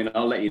see. I mean,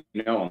 I'll let you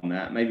know on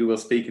that. Maybe we'll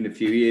speak in a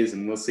few years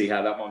and we'll see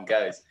how that one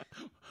goes.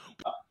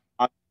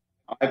 I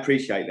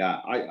appreciate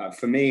that.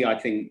 For me, I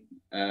think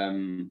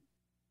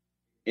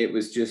it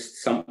was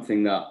just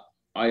something that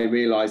I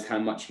realized how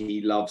much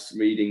he loves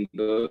reading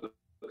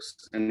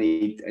books, and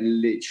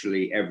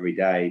literally every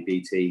day,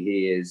 BT,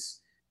 he is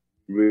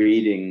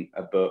reading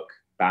a book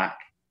back.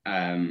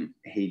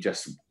 He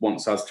just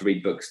wants us to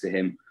read books to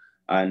him.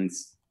 And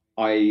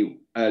I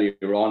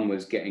earlier on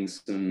was getting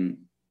some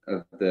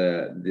of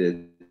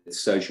the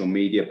social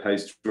media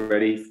posts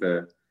ready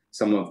for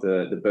some of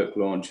the book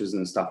launches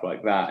and stuff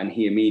like that. And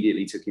he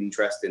immediately took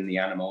interest in the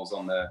animals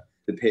on the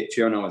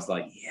picture. And I was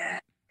like, yeah,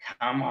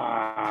 come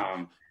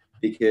on.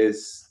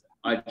 Because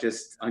I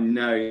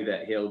know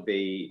that he'll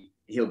be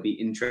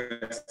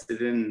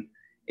interested in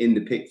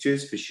the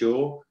pictures for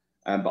sure,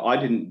 but I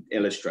didn't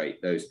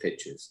illustrate those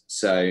pictures,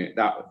 so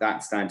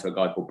that's down to a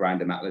guy called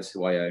Brandon Atlas,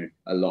 who I owe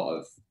a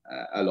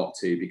lot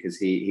to, because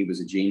he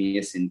was a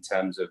genius in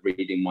terms of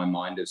reading my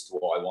mind as to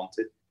what I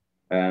wanted.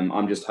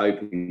 I'm just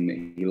hoping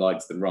that he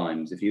likes the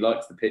rhymes. If he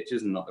likes the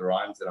pictures and not the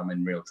rhymes, then I'm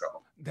in real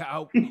trouble.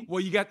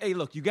 Well, you got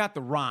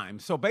the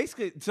rhymes. So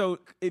basically,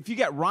 if you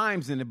got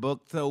rhymes in the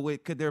book,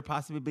 could there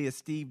possibly be a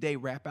Steve Day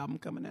rap album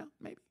coming out?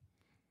 Maybe.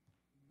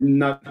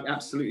 No,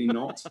 absolutely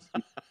not.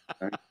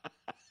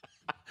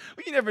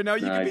 Well, you never know.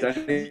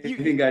 You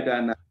can go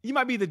down that. You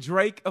might be the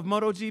Drake of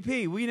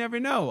MotoGP. We never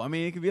know. I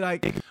mean, it could be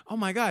like, oh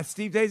my God,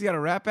 Steve Day's got a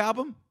rap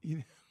album.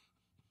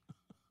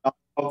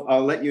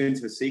 I'll let you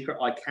into a secret.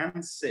 I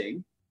can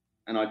sing,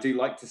 and I do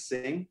like to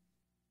sing,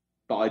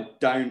 but I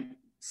don't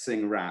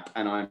sing rap,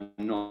 and I'm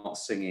not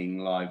singing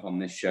live on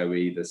this show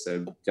either.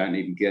 So don't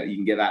even you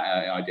can get that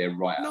idea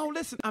right out. No,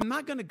 listen, I'm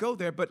not going to go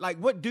there, but like,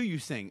 what do you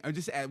sing? Or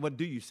just add, what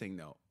do you sing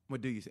though?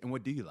 What do you sing? And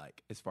what do you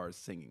like as far as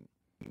singing?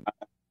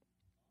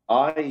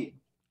 I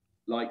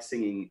like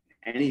singing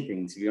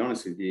anything, to be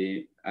honest with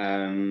you.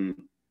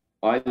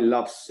 I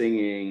love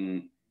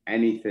singing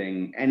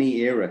anything, any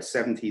era,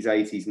 70s,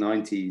 80s,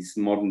 90s,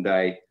 modern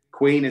day.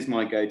 Queen is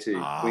my go-to.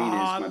 Queen is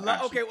my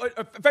passion.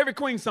 Okay, favorite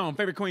Queen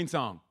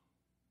song?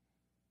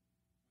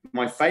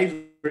 my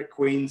favorite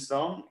Queen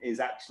song is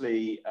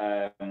actually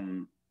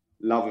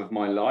Love of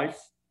My Life.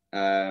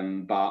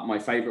 But my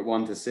favorite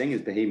one to sing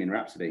is Bohemian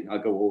Rhapsody. I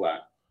go all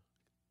out.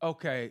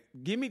 Okay,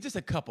 give me just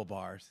a couple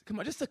bars. Come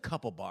on, just a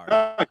couple bars.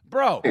 Uh,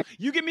 Bro,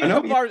 you give me a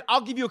couple bars,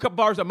 I'll give you a couple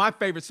bars of my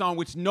favorite song,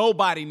 which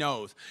nobody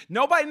knows.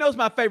 Nobody knows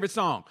my favorite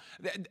song.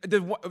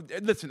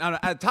 Listen,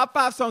 out of top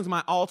 5 songs,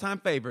 my all-time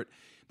favorite,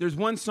 there's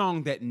one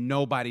song that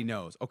nobody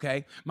knows,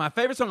 okay? My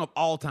favorite song of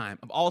all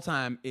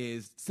time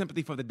is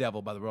Sympathy for the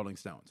Devil by the Rolling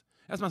Stones.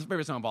 That's my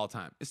favorite song of all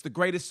time. It's the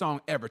greatest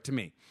song ever to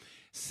me.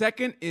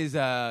 Second is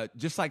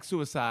Just Like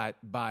Suicide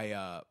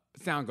by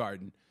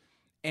Soundgarden.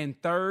 And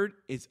third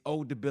is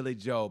Ode to Billy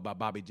Joe by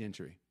Bobby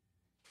Gentry.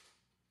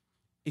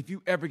 If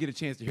you ever get a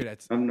chance to hear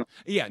that song.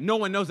 Yeah, no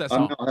one knows that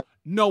song.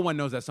 No one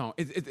knows that song.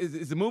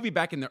 It's a movie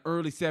back in the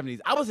early 70s.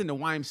 I was in the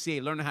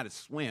YMCA learning how to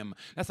swim.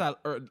 That's how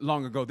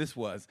long ago this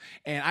was.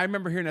 And I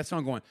remember hearing that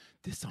song going,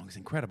 this song is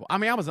incredible. I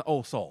mean, I was an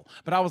old soul.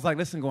 But I was like,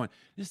 listening going,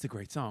 this is a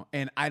great song.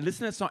 And I listen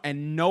to that song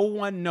and no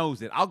one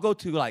knows it. I'll go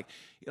to like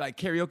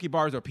karaoke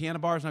bars or piano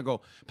bars and I go,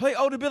 play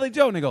Ode to Billy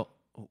Joe. And they go,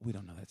 oh, we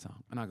don't know that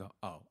song. And I go,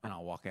 oh. And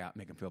I'll walk out,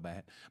 make them feel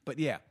bad. But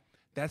yeah.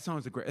 That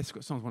song's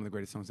one of the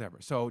greatest songs ever.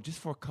 So just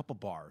for a couple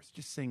bars,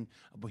 just sing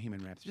a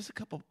Bohemian Rhapsody. Just a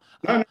couple.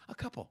 A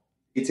couple.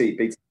 BT,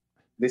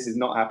 this is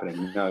not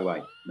happening. No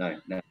way. No.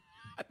 Not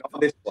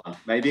this one.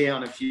 Maybe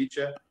on a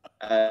future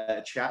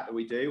chat that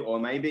we do,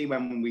 or maybe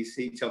when we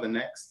see each other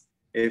next,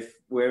 if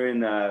we're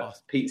in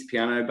Pete's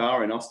Piano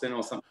Bar in Austin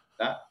or something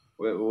like that,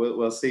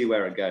 we'll see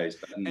where it goes.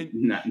 But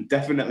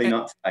definitely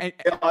not today.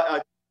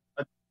 I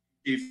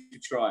you for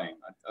trying.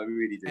 I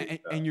really do.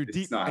 And you're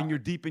deep. And you're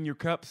deep in your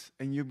cups.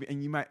 And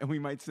we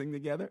might sing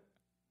together.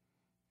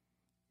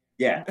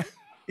 Yeah,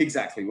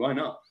 exactly. Why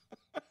not?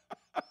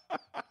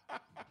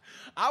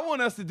 I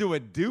want us to do a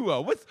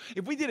duo.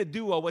 If we did a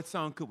duo? What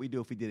song could we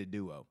do if we did a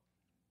duo?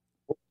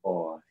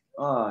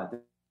 I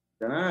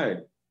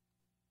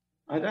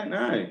don't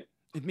know.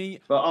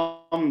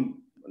 But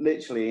I'm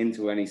literally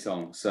into any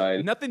song. So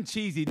nothing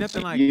cheesy.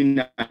 Nothing like you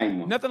name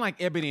one. Nothing like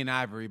Ebony and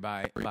Ivory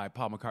by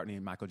Paul McCartney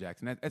and Michael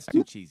Jackson. That's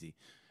too cheesy.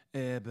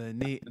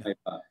 Ebony.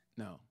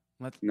 No.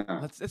 Let's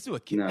do a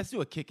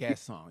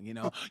kick-ass song, you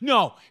know?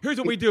 No, here's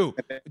what we do.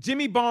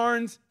 Jimmy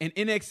Barnes and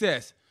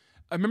NXS.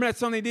 Remember that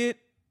song they did?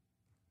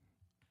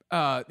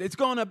 It's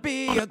gonna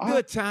be a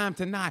good time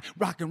tonight.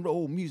 Rock and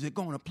roll music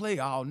gonna play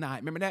all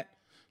night. Remember that?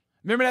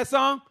 Remember that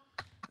song?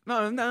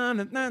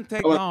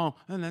 Take long.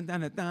 Baby.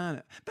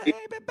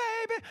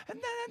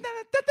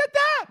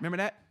 Remember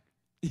that?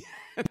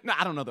 No,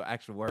 I don't know the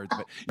actual words,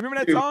 but you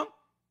remember that song?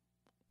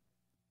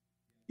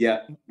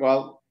 Yeah.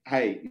 Well,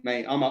 hey,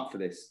 mate, I'm up for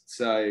this.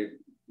 So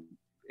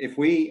if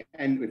we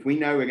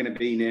know we're going to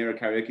be near a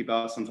karaoke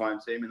bar sometime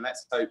soon, and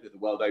let's hope that the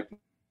world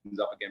opens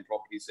up again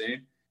properly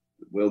soon,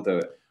 we'll do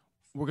it.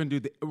 We're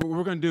gonna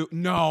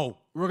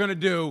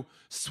do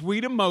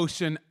Sweet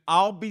Emotion.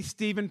 I'll be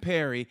Stephen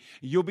Perry.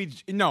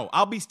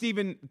 I'll be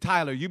Steven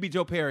Tyler. You be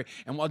Joe Perry,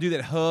 and we'll do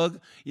that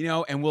hug, you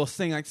know, and we'll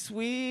sing like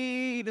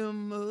Sweet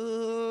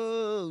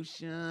Emotion.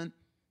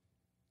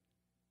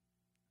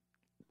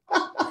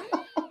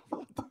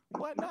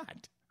 Why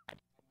not?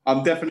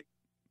 I'm definitely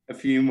a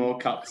few more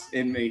cups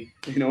in me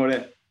in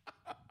order.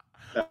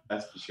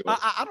 That's for sure.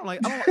 I don't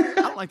like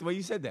the way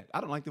you said that. I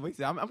don't like the way you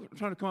said that. I'm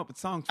trying to come up with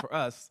songs for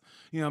us.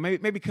 You know,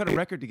 maybe cut a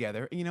record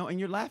together. You know, and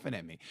you're laughing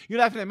at me. You're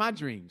laughing at my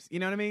dreams. You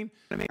know what I mean?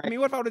 I mean,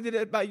 what if I would have did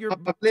it about your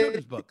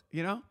children's book?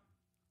 You know.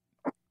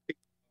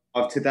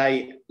 I've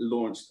today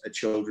launched a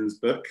children's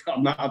book.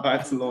 I'm not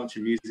about to launch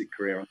a music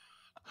career.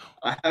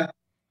 I have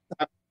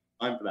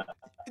time for that.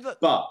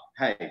 But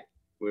hey,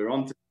 we're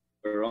on to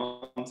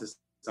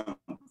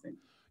something.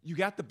 You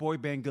got the boy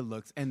band good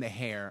looks and the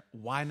hair.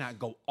 Why not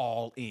go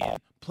all in?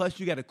 Plus,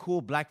 you got a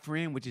cool black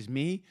friend, which is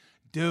me.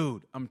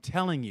 Dude, I'm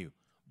telling you,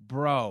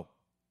 bro,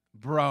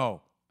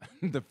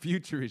 the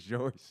future is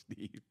yours,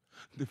 Steve.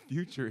 The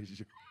future is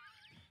yours.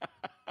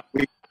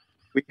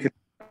 we could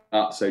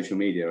start social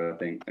media, I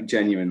think.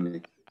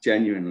 Genuinely.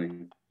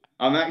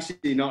 I'm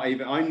actually not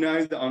even... I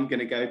know that I'm going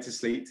to go to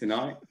sleep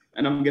tonight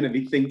and I'm going to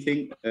be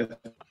thinking of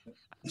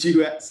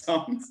duet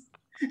songs.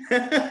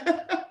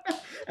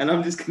 And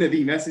I'm just going to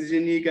be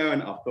messaging you going,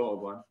 I've thought of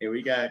one. Here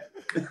we go.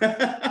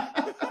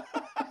 I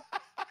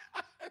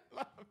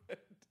love it.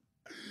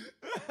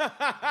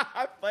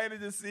 I planted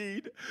the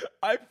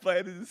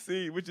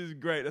seed, which is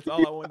great. That's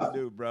all I wanted to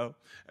do, bro.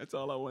 That's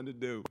all I wanted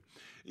to do.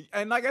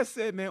 And like I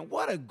said, man,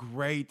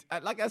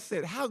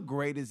 how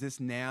great is this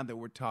now that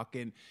we're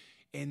talking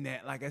in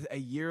that, like a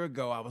year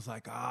ago, I was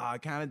like,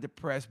 kind of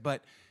depressed.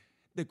 But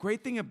the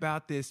great thing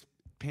about this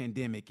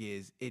pandemic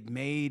is it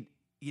made,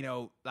 you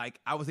know, like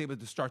I was able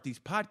to start these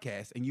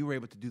podcasts and you were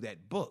able to do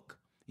that book,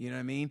 you know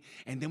what I mean?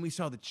 And then we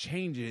saw the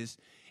changes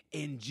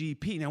in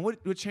GP. Now,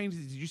 what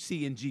changes did you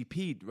see in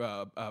GP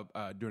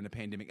during the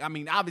pandemic? I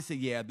mean, obviously,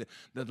 yeah,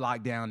 the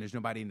lockdown, there's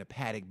nobody in the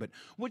paddock, but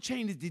what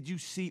changes did you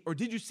see, or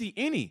did you see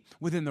any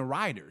within the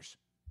riders?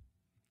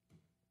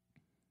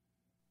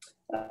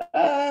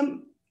 I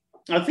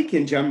think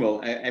in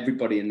general,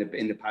 everybody in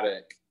the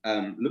paddock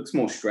looks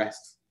more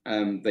stressed.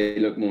 They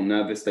look more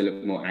nervous. They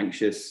look more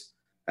anxious.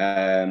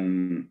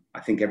 I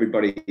think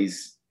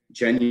everybody's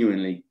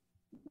genuinely,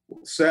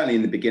 certainly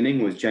in the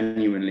beginning, was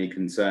genuinely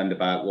concerned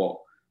about what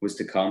was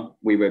to come.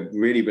 We were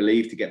really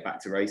relieved to get back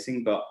to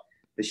racing, but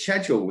the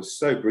schedule was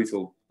so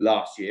brutal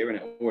last year, and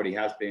it already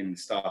has been the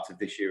start of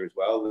this year as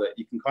well, that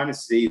you can kind of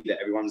see that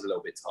everyone's a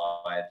little bit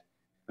tired.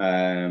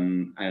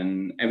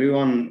 And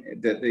everyone,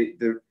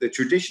 the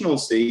traditional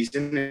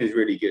season is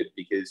really good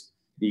because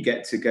you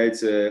get to go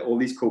to all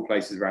these cool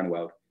places around the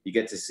world. You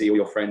get to see all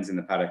your friends in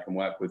the paddock and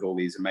work with all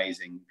these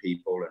amazing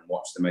people and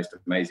watch the most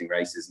amazing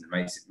races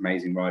and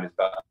amazing riders.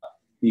 But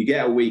you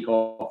get a week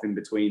off in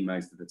between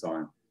most of the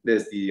time.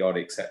 There's the odd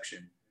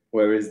exception.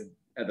 Whereas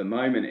at the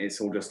moment,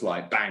 it's all just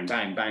like bang,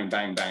 bang, bang,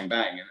 bang, bang,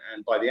 bang.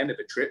 And by the end of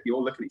a trip, you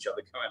all look at each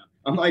other going,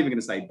 I'm not even going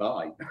to say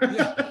bye.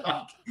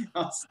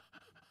 I'll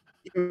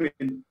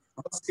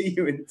see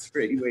you in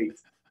 3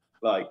 weeks.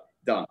 Like,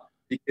 done.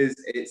 Because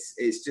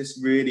it's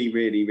just really,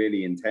 really,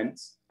 really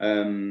intense.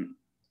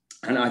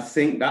 And I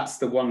think that's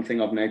the one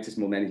thing I've noticed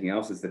more than anything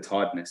else is the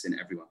tiredness in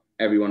everyone.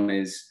 Everyone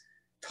is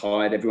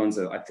tired. Everyone's,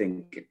 I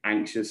think,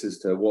 anxious as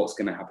to what's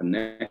going to happen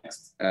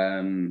next.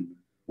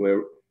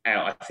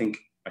 I think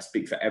I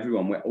speak for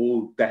everyone. We're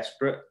all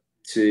desperate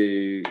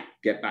to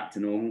get back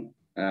to normal,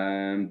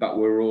 but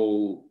we're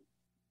all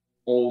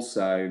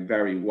also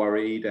very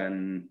worried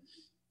and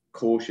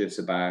cautious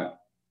about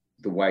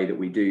the way that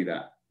we do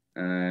that.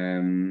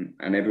 And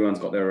everyone's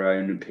got their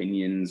own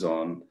opinions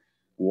on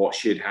what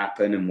should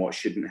happen and what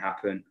shouldn't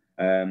happen.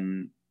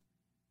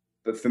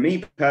 But for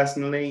me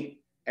personally,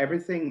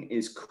 everything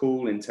is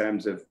cool in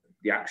terms of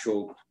the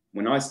actual,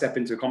 when I step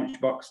into a commentary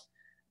box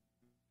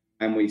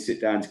and we sit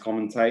down to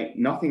commentate,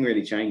 nothing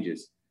really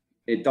changes.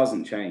 It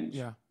doesn't change.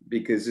 Yeah.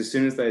 Because as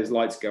soon as those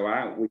lights go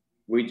out,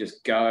 we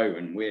just go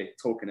and we're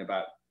talking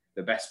about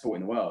the best sport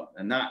in the world.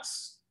 And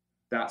that's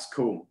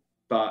cool.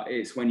 But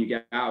it's when you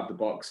get out of the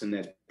box and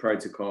there's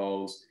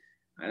protocols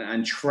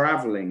and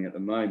traveling at the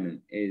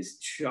moment is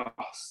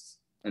just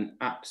an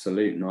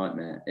absolute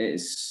nightmare. It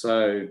is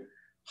so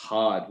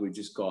hard. We've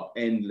just got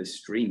endless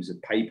streams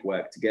of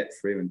paperwork to get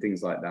through and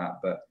things like that.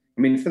 But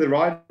I mean, for the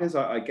riders,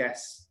 I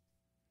guess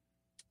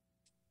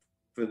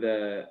for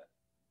the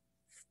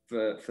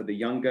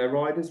younger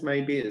riders,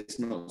 maybe it's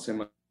not so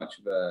much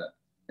of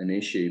an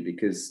issue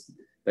because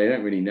they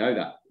don't really know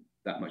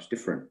that much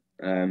different.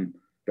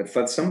 But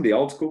for some of the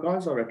old school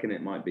guys, I reckon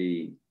it might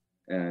be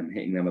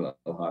hitting them a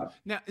little harder.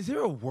 Now, is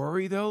there a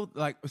worry though,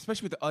 like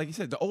especially with like you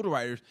said, the older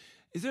riders?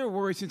 Is there a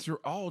worry since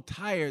you're all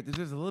tired that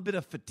there's a little bit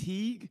of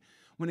fatigue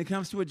when it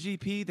comes to a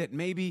GP that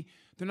maybe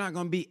they're not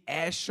going to be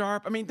as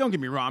sharp? I mean, don't get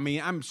me wrong. I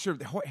mean, I'm sure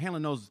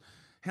handling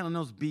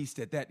those beasts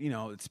at that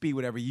speed,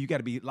 whatever, you got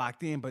to be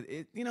locked in. But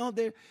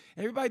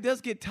everybody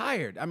does get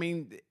tired. I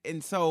mean,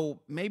 and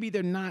so maybe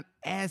they're not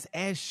as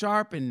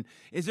sharp. And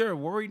is there a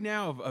worry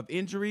now of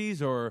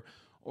injuries or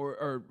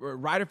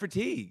rider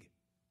fatigue?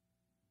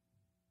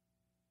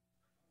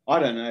 I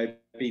don't know,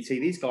 BT.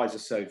 These guys are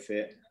so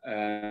fit.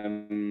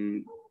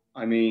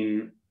 I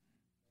mean,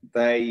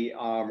 they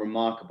are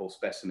remarkable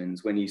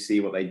specimens when you see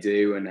what they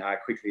do and how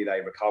quickly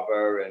they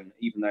recover. And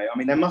even though, I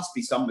mean, there must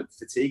be some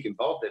fatigue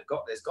involved.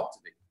 There's got to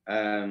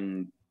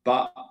be.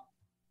 But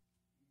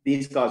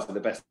these guys are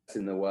the best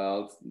in the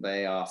world.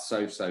 They are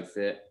so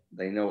fit.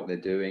 They know what they're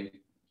doing.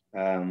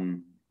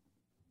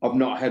 I've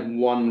not had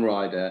one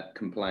rider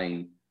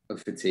complain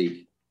of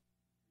fatigue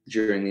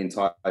during the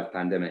entire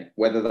pandemic,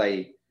 whether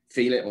they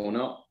feel it or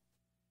not.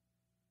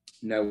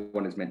 No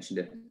one has mentioned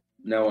it.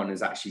 No one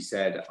has actually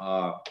said,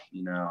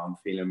 I'm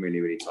feeling really,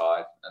 really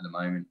tired at the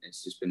moment.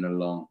 It's just been a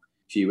long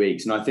few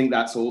weeks. And I think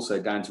that's also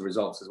down to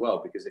results as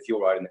well, because if you're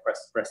riding the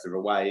crest of a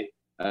wave,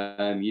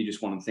 you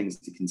just want things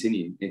to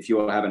continue. If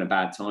you're having a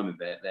bad time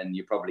of it, then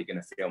you're probably going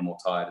to feel more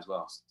tired as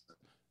well.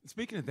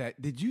 Speaking of that,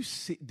 did you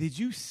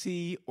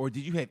see, or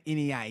did you have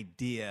any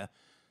idea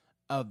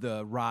of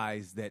the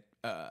rise that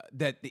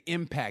the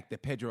impact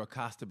that Pedro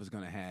Acosta was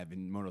going to have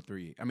in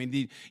Moto3? I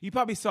mean, you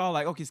probably saw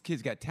like, okay, this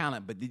kid's got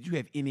talent, but did you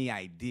have any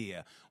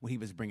idea what he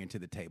was bringing to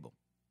the table?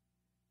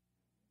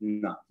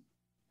 No.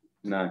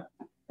 Hang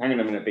on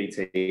a minute,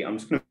 BT. I'm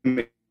just going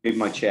to move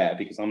my chair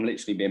because I'm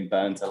literally being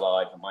burnt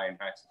alive at my own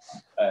house.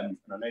 And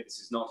I know this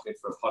is not good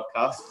for a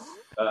podcast,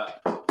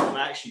 but I'm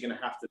actually going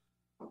to have to.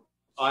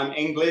 I'm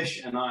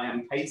English and I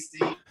am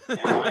pasty and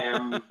I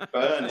am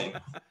burning.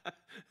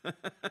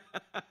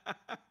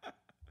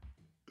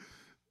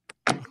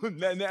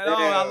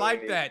 I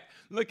like that.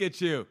 Look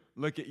at you.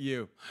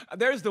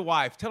 There's the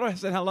wife. Tell her I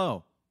said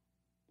hello.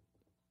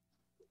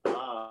 There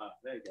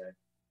you go.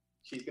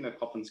 She's going to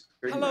pop and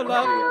scream. Hello,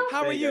 love.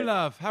 How are you,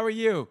 love? How are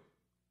you?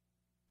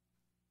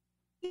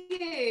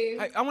 Hey.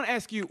 I want to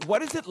ask you,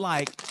 what is it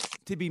like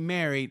to be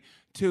married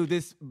to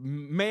this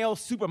male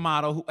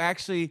supermodel who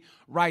actually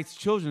writes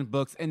children's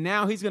books, and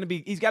now he's got to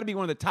be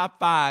one of the top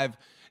 5,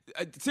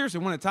 seriously,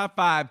 one of the top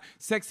 5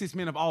 sexiest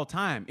men of all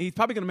time. He's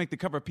probably going to make the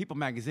cover of People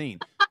magazine.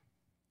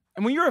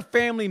 And when you're a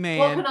family man...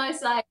 What can I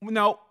say?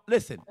 No,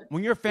 listen.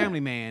 When you're a family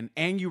man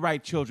and you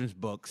write children's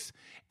books,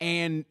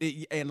 and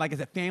like I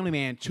said, family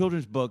man,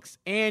 children's books,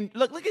 and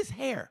look at his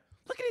hair.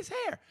 Look at his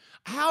hair.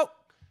 How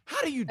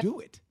do you do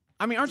it?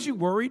 I mean, aren't you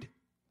worried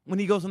when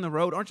he goes on the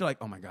road? Aren't you like,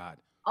 oh my God?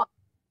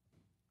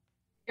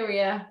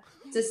 Area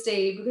to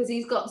Steve, because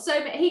he's got so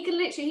many. He can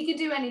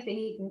do anything.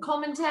 He can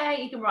commentate.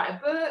 He can write a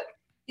book.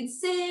 He can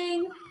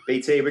sing.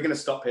 BT, we're going to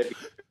stop here.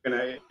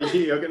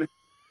 You're going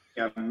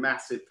to a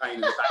massive pain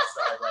in the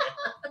backside. Right?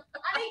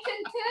 And he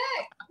can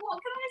cook.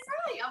 What can I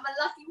say? I'm a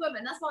lucky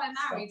woman. That's why I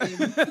married him.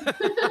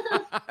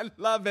 I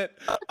love it.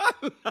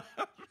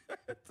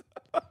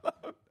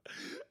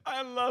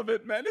 I love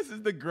it, man. This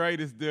is the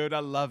greatest, dude. I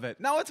love it.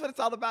 No, it's what it's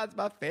all about. It's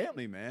about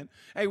family, man.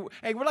 Hey,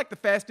 we're like the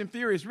Fast and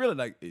Furious. Really,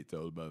 like, it's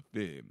all about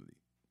family.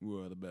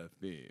 We're all about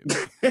family.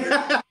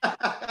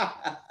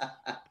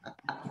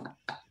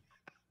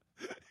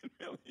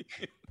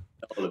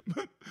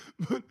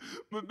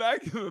 but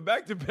back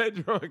to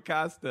Pedro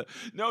Acosta.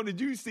 No,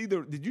 did you see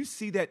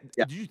that?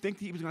 Yeah. Did you think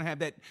he was going to have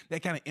that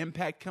kind of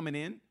impact coming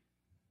in?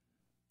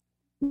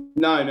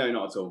 No,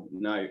 not at all.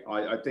 No,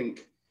 I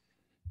think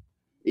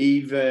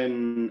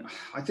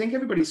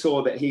everybody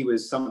saw that he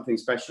was something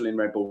special in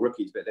Red Bull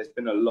Rookies, but there's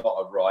been a lot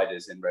of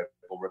riders in Red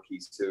Bull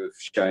Rookies who have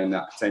shown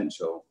that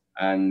potential.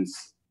 And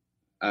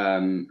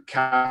in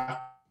Qatar,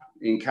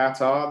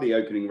 the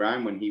opening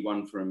round when he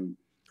won from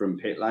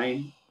pit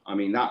lane, I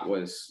mean, that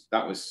was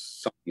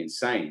something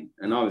insane.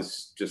 And I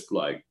was just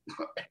like,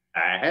 what the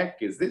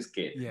heck is this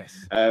kid?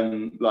 Yes.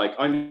 Like,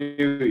 I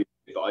knew,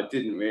 but I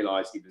didn't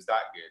realize he was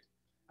that good.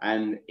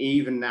 And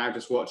even now,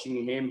 just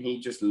watching him, he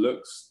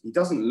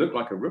doesn't look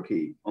like a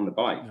rookie on the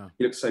bike. No.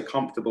 He looks so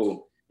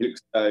comfortable. He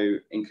looks so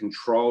in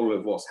control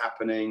of what's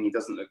happening. He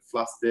doesn't look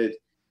flustered.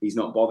 He's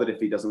not bothered if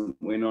he doesn't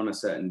win on a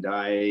certain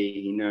day.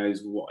 He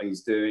knows what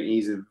he's doing.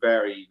 He's a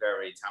very,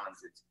 very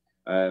talented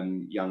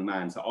young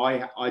man. So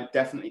I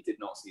definitely did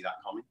not see that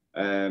coming.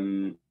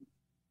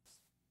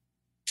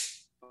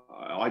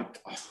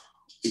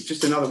 It's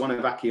just another one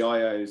of Aki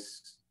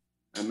Ayo's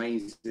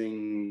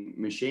amazing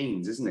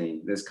machines, isn't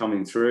he? That's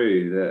coming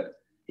through, that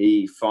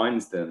he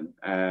finds them.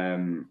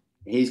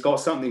 He's got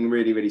something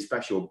really, really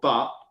special,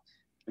 but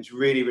it's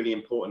really, really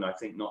important, I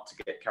think, not to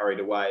get carried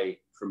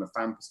away from a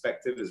fan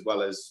perspective as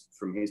well as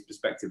from his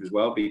perspective as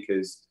well,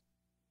 because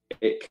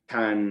it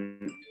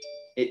can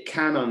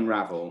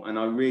unravel, and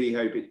I really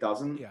hope it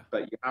doesn't. Yeah.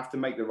 But you have to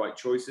make the right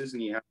choices,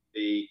 and you have to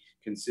be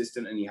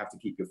consistent, and you have to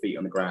keep your feet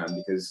on the ground,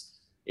 because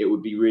it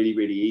would be really,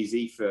 really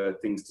easy for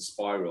things to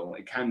spiral.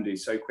 It can do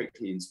so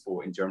quickly in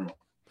sport in general.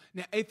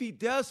 Now, if he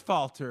does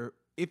falter,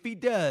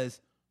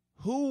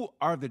 who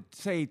are the,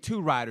 say, two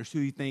riders who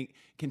you think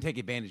can take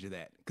advantage of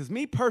that? Because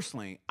me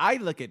personally, I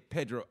look at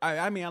Pedro.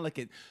 I look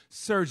at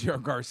Sergio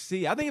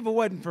Garcia. I think if it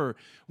wasn't for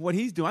what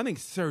he's doing, I think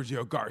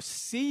Sergio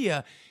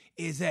Garcia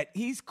is that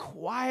he's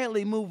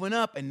quietly moving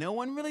up, and no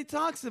one really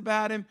talks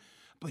about him,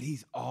 but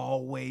he's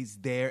always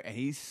there, and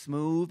he's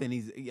smooth, and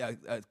he's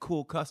a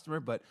cool customer,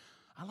 but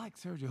I like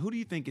Sergio. Who do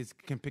you think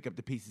can pick up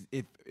the pieces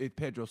if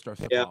Pedro starts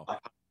to fall?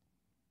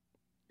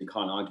 You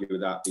can't argue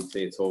with that,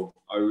 BT, at all.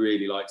 I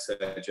really like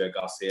Sergio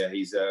Garcia.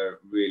 He's a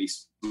really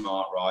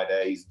smart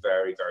rider. He's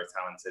very, very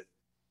talented.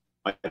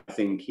 I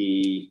think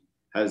he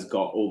has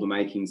got all the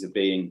makings of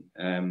being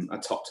a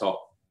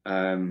top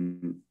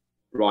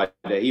rider.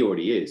 He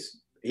already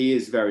is. He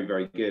is very,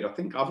 very good. I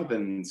think other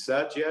than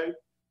Sergio,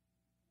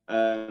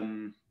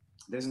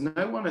 there's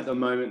no one at the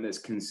moment that's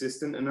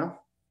consistent enough.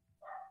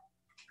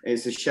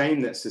 It's a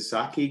shame that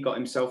Sasaki got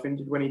himself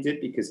injured when he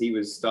did, because he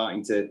was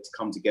starting to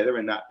come together,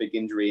 and that big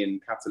injury in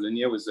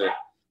Catalonia was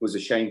a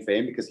shame for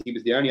him, because he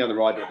was the only other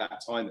rider at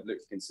that time that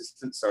looked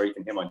consistent. Sorry, you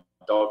can hear my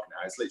dog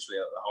now. It's literally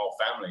the whole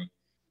family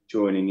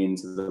joining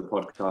into the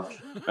podcast.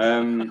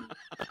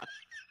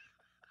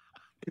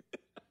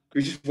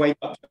 We just wake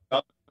up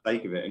for the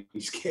sake of it and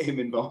just get him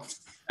involved.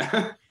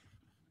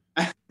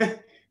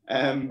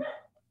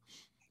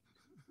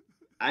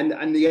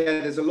 And yeah,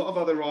 there's a lot of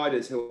other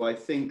riders who I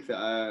think that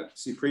are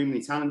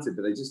supremely talented,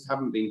 but they just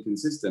haven't been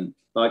consistent.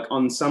 Like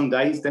on some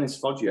days, Dennis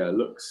Foggia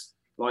looks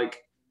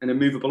like an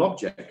immovable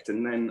object,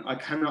 and then I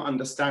cannot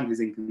understand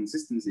his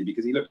inconsistency,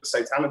 because he looks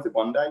so talented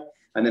one day,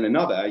 and then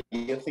another,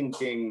 you're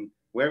thinking,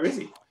 where is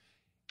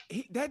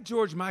he? That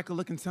George Michael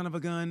looking son of a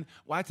gun.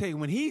 Well, I tell you,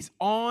 when he's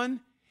on.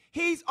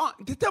 Tell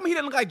me he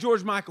doesn't look like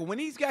George Michael. When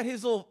he's got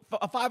his little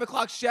 5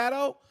 o'clock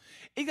shadow,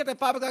 he's got that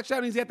 5 o'clock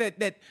shadow, and he's got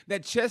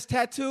that chest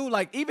tattoo.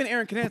 Like, even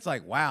Aaron Canette's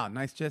like, wow,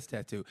 nice chest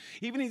tattoo.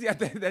 Even he's got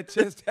that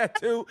chest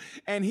tattoo,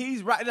 and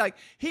he's right, like,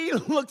 he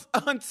looks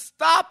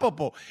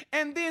unstoppable.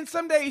 And then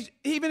some days,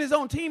 even his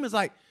own team is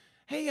like,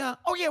 hey,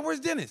 oh yeah,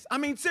 where's Dennis? I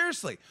mean,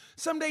 seriously.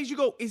 Some days you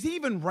go, is he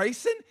even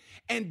racing?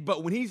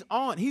 But when he's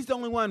on, he's the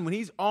only one, when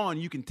he's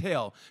on, you can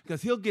tell,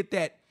 because he'll get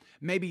that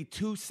maybe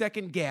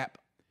 2-second gap,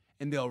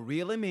 and they'll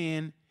reel him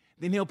in.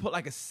 Then he'll put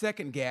like a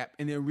second gap,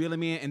 and they'll reel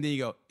him in, and then you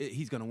go,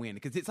 he's gonna win,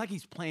 because it's like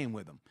he's playing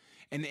with them.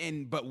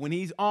 But when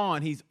he's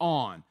on, he's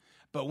on.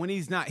 But when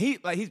he's not, he's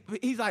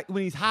like,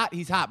 when he's hot,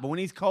 But when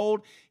he's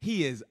cold,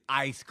 he is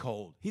ice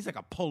cold. He's like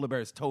a polar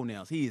bear's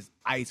toenails. He is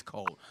ice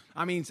cold.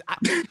 I mean,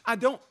 I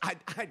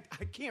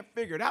can't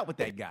figure it out with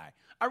that guy.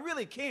 I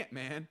really can't,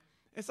 man.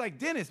 It's like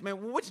Dennis,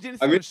 man. Which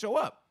Dennis is gonna show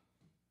up?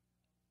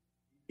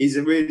 he's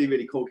a really,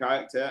 really cool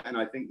character, and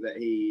I think that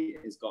he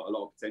has got a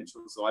lot of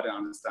potential. So I don't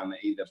understand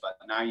that either. But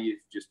now you've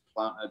just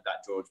planted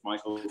that George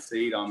Michael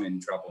seed. I'm in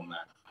trouble now.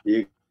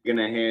 You're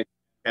gonna hear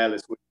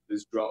Careless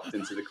Whisper's dropped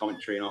into the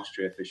commentary in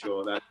Austria for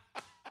sure.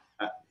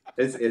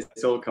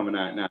 It's all coming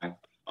out now.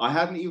 I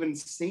hadn't even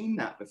seen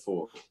that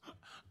before.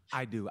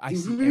 I do. He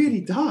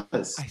really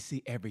does. I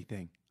see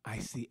everything. I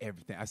see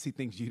everything. I see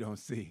things you don't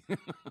see.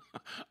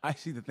 I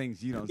see the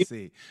things you don't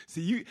see.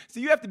 So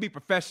you have to be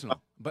professional,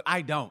 but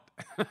I don't.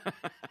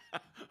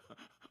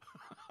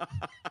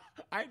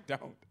 I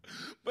don't.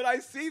 But I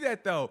see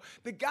that though.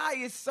 The guy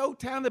is so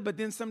talented, but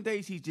then some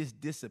days he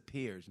just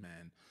disappears,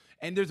 man.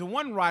 And there's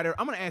one writer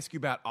I'm going to ask you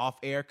about off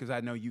air because I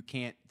know you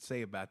can't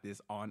say about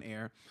this on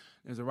air.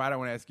 There's a writer I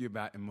want to ask you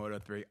about in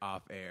Moto3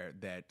 off air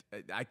that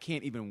I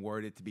can't even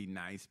word it to be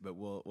nice, but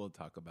we'll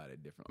talk about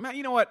it differently. Man,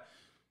 you know what?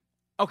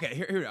 Okay,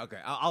 here. Okay,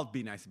 I'll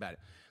be nice about it.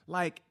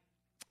 Like,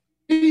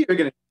 you're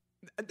gonna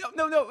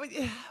no.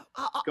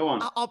 Go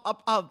on.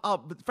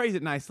 I'll phrase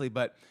it nicely,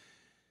 but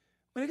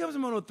when it comes to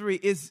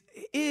Moto3,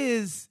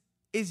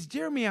 is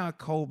Jeremy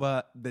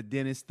Alcoba the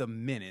Dennis the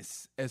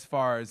Menace as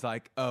far as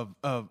like of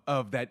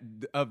that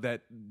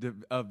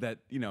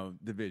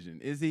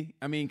division? Is he?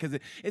 I mean, because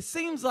it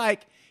seems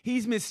like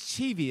he's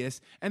mischievous,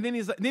 and then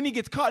then he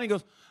gets caught and he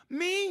goes,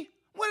 "Me?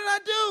 What did I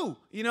do?"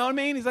 You know what I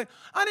mean? He's like,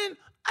 I didn't.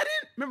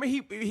 Remember,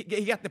 he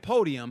got the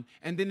podium,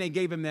 and then they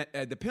gave him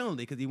that the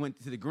penalty because he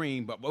went to the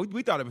green. But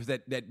we thought it was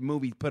that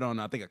movie put on,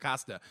 I think,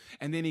 Acosta.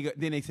 And then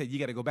they said, you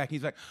got to go back.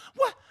 He's like,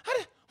 what?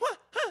 What?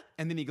 Huh?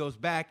 And then he goes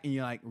back, and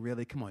you're like,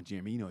 really? Come on,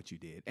 Jeremy, you know what you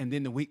did. And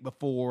then the week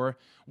before,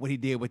 what he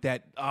did with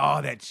that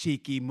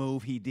cheeky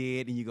move he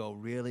did, and you go,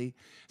 really?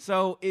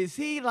 So is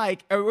he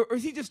like, or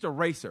is he just a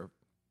racer?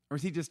 Or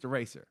is he just a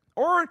racer?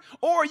 Or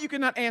you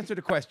cannot answer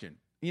the question.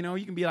 You know,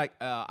 you can be like,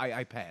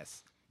 I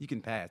pass. You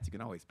can pass. You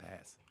can always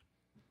pass.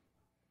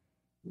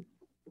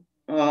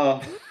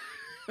 Oh,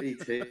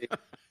 BT.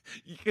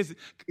 Because,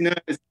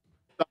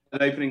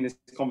 opening this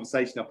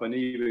conversation up, I knew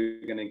you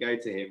were going to go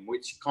to him,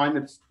 which kind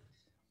of,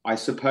 I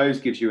suppose,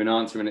 gives you an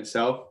answer in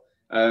itself.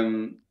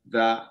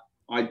 That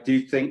I do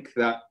think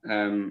that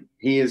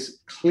he is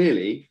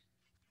clearly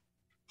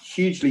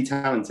hugely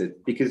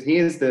talented because he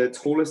is the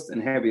tallest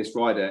and heaviest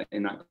rider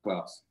in that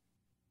class.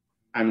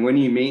 And when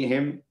you meet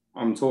him,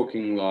 I'm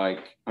talking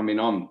like, I mean,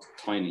 I'm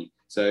tiny.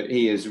 So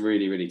he is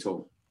really, really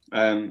tall.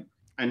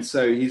 And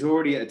so he's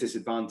already at a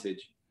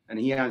disadvantage and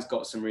he has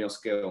got some real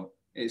skill.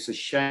 It's a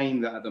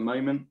shame that at the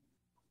moment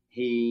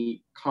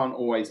he can't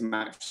always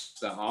match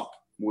that up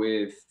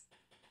with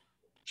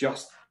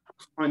just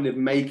kind of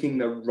making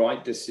the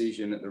right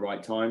decision at the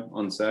right time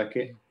on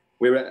circuit.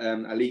 We're at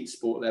elite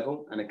sport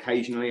level, and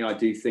occasionally I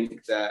do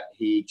think that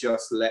he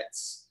just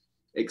lets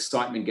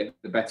excitement get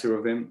the better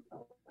of him.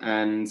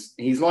 And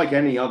he's like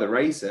any other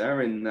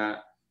racer in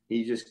that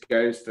he just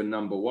goes for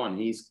number one.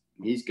 He's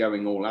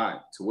going all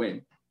out to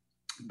win.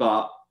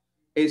 But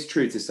it's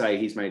true to say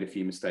he's made a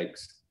few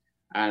mistakes.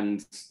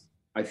 And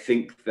I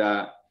think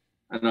that,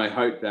 and I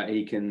hope that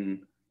he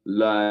can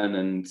learn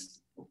and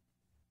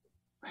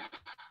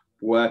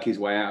work his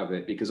way out of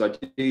it, because I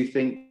do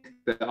think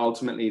that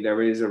ultimately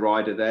there is a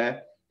rider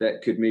there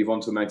that could move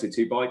on to a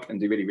Moto2 bike and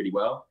do really, really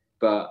well.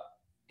 But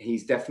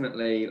he's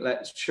definitely,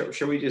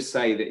 shall we just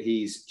say that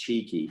he's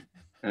cheeky?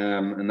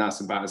 And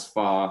that's about as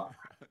far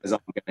as I'm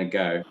going to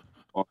go.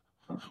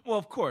 Well,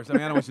 of course. I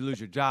mean, I don't want you to lose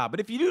your job.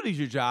 But if you do lose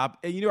your job,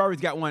 and you already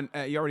got one,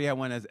 you already have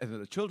one as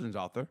a children's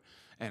author,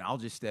 and I'll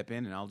just step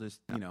in and I'll just,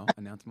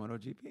 announce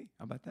MotoGP.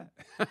 How about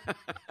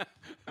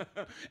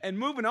that? And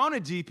moving on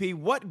to GP,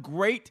 what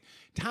great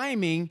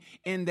timing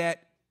in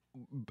that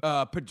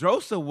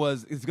Pedrosa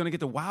is going to get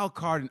the wild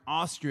card in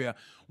Austria.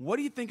 What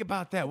do you think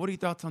about that? What are your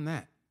thoughts on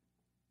that?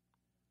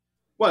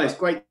 Well, it's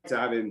great to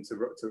have him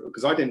to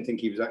because I didn't think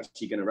he was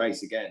actually going to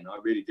race again. I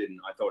really didn't.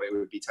 I thought it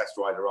would be test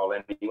rider role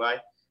anyway.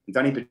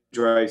 Danny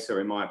Pedrosa,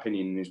 in my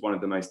opinion, is one of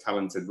the most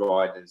talented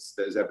riders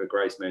that has ever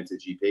graced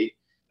MotoGP.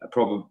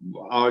 Probably,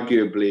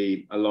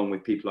 arguably, along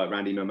with people like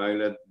Randy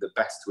Mamola, the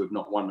best to have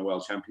not won the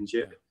World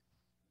Championship.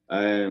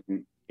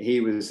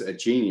 He was a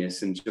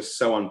genius and just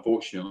so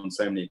unfortunate on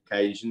so many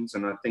occasions.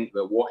 And I think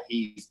that what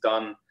he's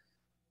done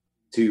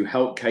to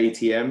help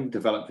KTM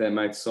develop their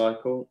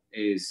motorcycle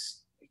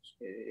is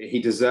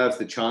he deserves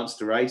the chance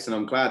to race. And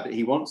I'm glad that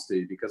he wants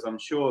to, because I'm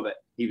sure that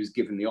he was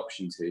given the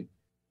option to.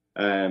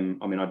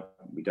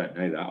 We don't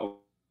know that,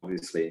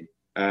 obviously.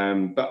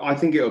 But I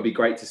think it'll be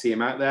great to see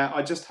him out there.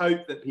 I just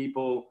hope that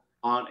people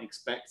aren't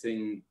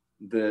expecting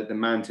the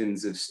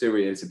mountains of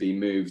Styria to be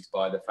moved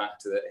by the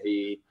fact that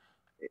he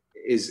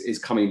is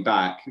coming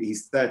back.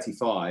 He's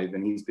 35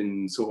 and he's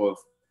been sort of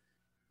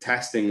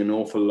testing an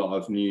awful lot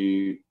of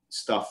new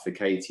stuff for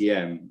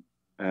KTM.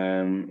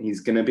 He's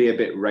going to be a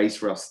bit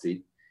race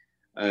rusty.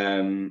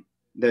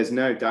 There's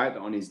no doubt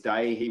that on his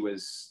day he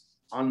was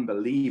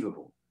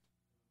unbelievable.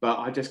 But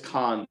I just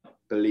can't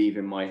believe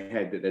in my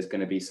head that there's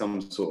going to be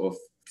some sort of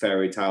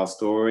fairy tale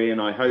story.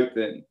 And I hope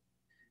that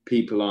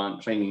people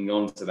aren't clinging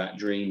on to that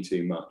dream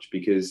too much,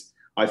 because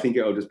I think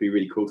it'll just be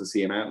really cool to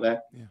see him out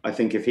there. Yeah. I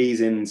think if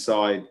he's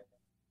inside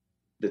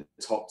the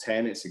top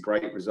 10, it's a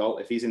great result.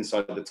 If he's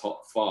inside the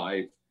top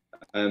 5,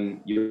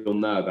 you'll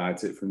know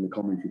about it from the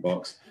commentary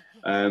box,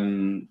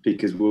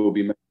 because we'll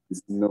be making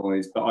some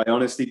noise. But I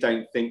honestly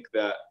don't think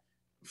that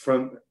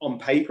on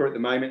paper at the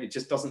moment, it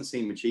just doesn't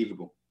seem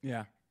achievable.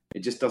 Yeah. It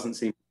just doesn't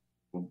seem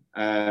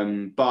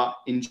achievable. But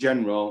in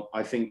general,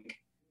 I think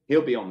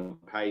he'll be on the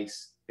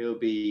pace. He'll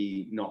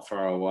be not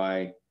far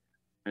away.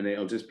 And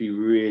it'll just be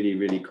really,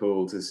 really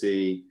cool to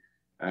see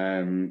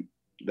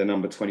the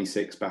number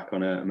 26 back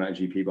on a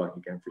MotoGP bike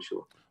again, for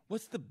sure.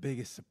 What's the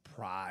biggest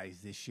surprise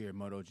this year in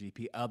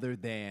MotoGP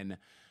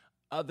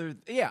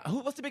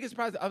what's the biggest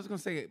surprise? I was going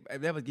to say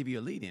that would give you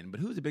a lead in, but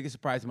who's the biggest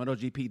surprise in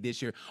MotoGP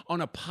this year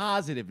on a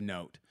positive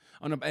note?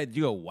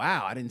 You go,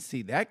 wow, I didn't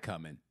see that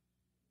coming.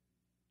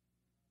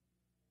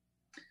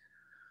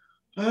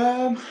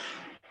 Let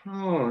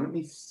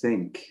me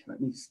think.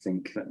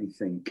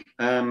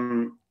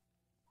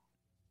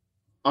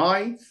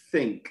 I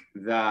think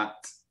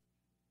that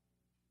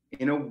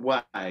in a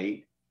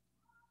way,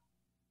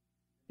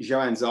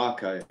 Johann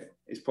Zarco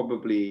is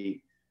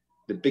probably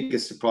the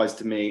biggest surprise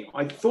to me.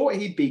 I thought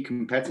he'd be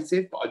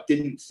competitive, but I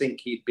didn't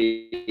think he'd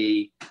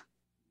be,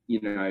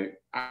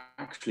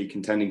 actually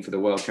contending for the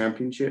World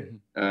Championship,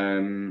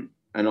 and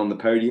on the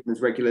podium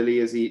as regularly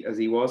as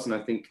he was. And I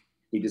think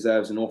he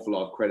deserves an awful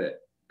lot of credit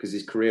because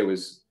his career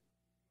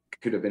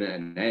could have been at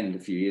an end a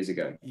few years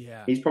ago.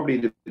 Yeah, he's probably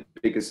the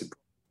biggest surprise.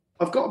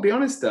 I've got to be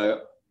honest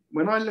though,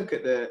 when I look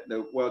at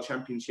the World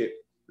Championship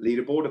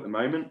leaderboard at the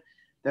moment,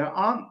 there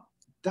aren't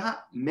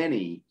that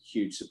many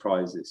huge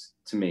surprises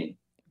to me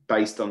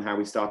based on how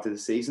we started the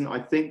season. I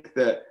think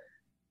that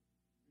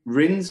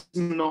Rins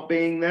not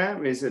being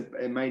there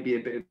it may be a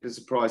bit of a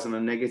surprise on a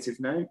negative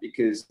note,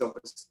 because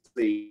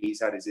obviously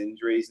he's had his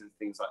injuries and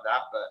things like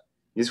that, but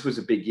this was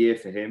a big year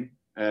for him.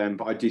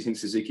 But I do think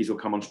Suzuki's will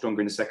come on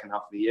stronger in the second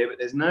half of the year, but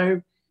there's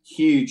no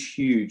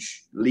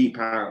huge leap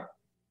out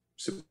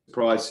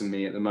surprise for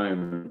me at the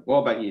moment. What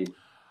about you?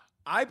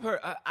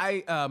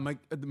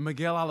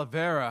 Miguel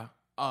Oliveira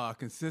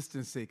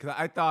consistency, because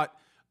I thought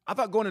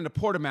going into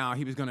Portimao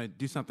he was going to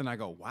do something. I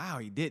go, wow,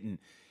 he didn't.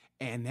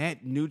 And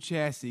that new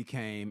chassis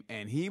came,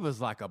 and he was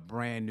like a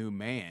brand new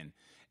man.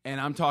 And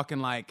I'm talking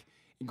like,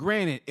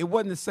 granted, it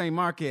wasn't the same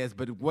Marquez,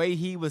 but the way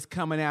he was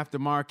coming after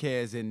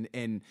Marquez in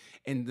the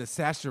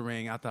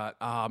Sachsenring, I thought,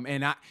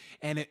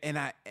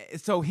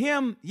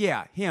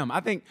 him. I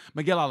think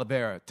Miguel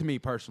Oliveira, to me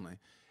personally.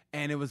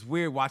 And it was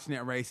weird watching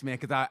that race, man,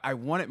 because I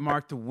wanted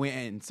Mark to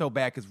win so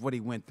bad because what he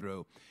went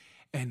through.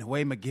 And the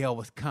way Miguel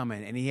was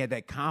coming, and he had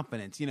that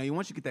confidence.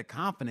 Once you get that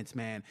confidence,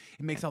 man,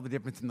 it makes all the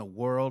difference in the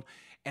world.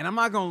 And I'm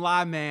not going to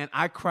lie, man,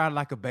 I cried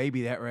like a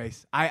baby that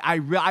race. I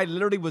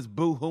literally was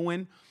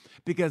boo-hooing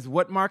because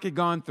what Mark had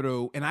gone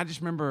through, and I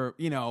just remember,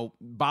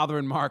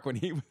 bothering Mark when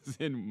he was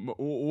in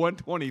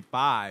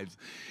 125s.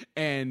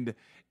 And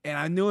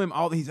I knew him,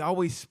 he's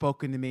always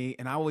spoken to me,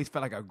 and I always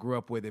felt like I grew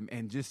up with him.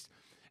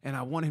 And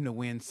I want him to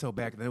win so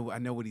bad. I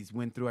know what he's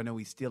went through. I know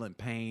he's still in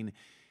pain.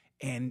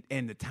 And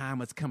the time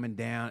was coming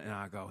down, and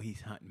I go,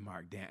 he's hunting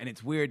Mark down. And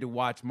it's weird to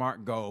watch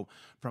Mark go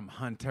from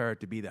hunter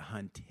to be the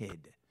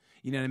hunted.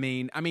 You know what I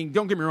mean? I mean,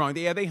 don't get me wrong.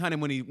 Yeah, they hunt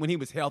him when he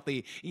was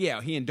healthy.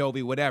 Yeah, he and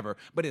Dovey, whatever.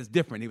 But it's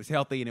different. He was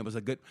healthy, and it was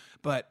a good.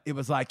 But it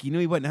was like,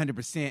 he wasn't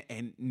 100%,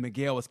 and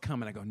Miguel was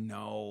coming. I go,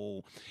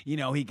 no.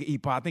 I think he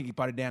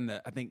brought it down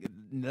to,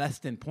 less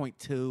than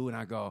 0.2, and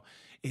I go,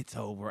 it's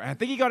over. And I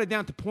think he got it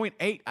down to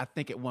 0.8, I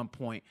think, at one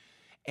point.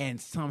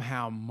 And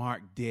somehow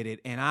Mark did it.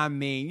 And I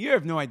mean, you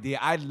have no idea.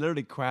 I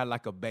literally cried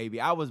like a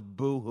baby. I was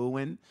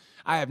boo-hooing.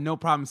 I have no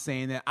problem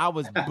saying that. I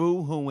was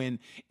boo-hooing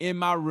in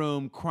my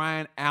room,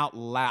 crying out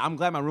loud. I'm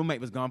glad my roommate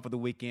was gone for the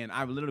weekend.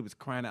 I literally was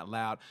crying out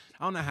loud.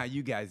 I don't know how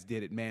you guys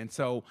did it, man.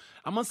 So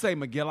I'm going to say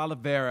Miguel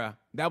Oliveira.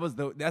 That's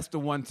the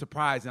one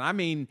surprise. And I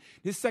mean,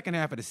 this second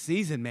half of the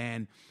season,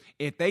 man,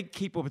 if they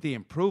keep up with the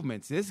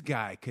improvements, this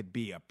guy could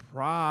be a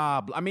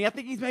problem. I mean, I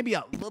think he's maybe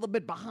a little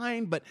bit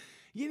behind, but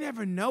you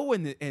never know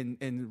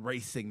in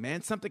racing,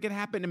 man. Something can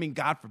happen. I mean,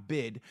 God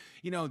forbid.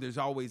 There's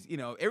always,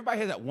 everybody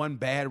has that one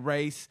bad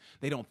race.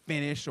 They don't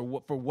finish for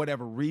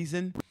whatever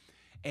reason.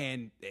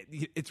 And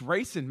it's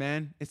racing,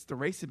 man. It's the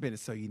racing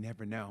business, so you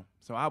never know.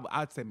 So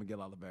I'd say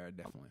Miguel Oliveira,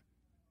 definitely.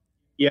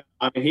 Yeah,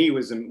 I mean, he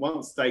was,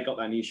 once they got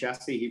that new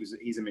chassis,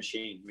 he's a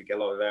machine,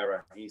 Miguel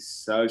Oliveira. He's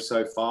so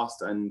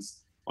fast. And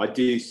I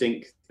do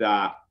think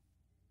that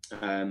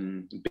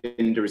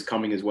Binder is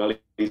coming as well.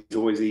 He's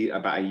always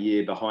about a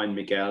year behind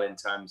Miguel in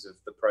terms of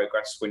the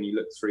progress when you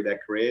look through their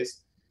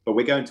careers. But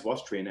we're going to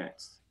Austria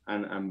next.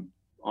 And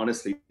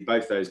honestly,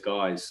 both those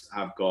guys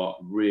have got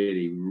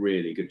really,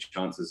 really good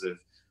chances of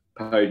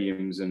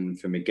podiums. And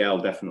for Miguel,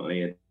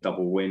 definitely a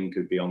double win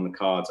could be on the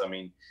cards. I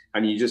mean,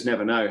 and you just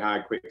never know how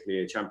quickly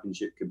a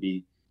championship could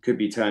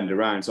be turned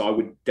around. So I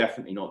would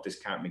definitely not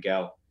discount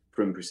Miguel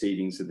from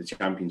proceeding to the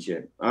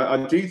championship.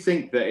 I do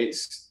think that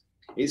it's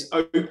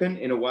open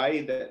in a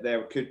way that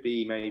there could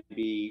be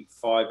maybe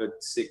 5 or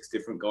 6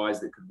 different guys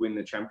that could win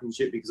the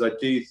championship, because I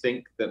do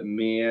think that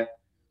Mir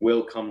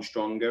will come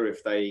stronger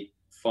if they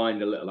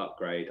find a little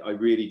upgrade. I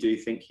really do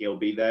think he'll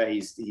be there.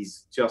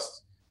 He's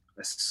just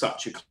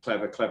such a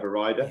clever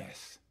rider.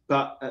 Yes.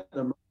 But at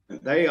the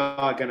moment, they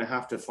are going to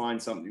have to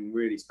find something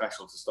really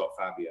special to stop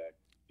Fabio,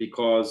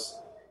 because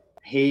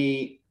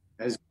he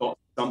has got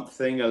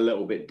something a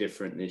little bit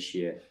different this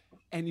year.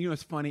 And you know,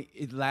 it's funny.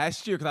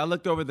 Last year, because I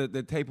looked over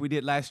the tape we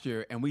did last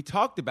year, and we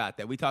talked about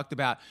that. We talked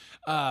about,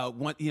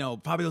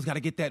 Fabio's got to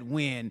get that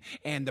win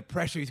and the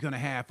pressure he's going to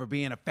have for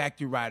being a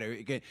factory rider.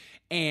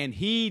 And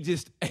he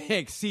just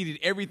exceeded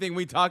everything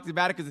we talked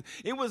about it, because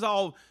it was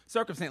all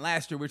circumstance.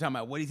 Last year, we were talking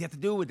about what does he have to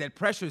do with that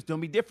pressure. It's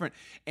going to be different.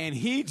 And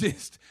he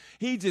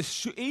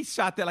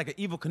shot that like an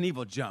Evel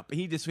Knievel jump. And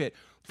he just went,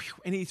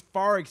 and he's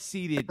far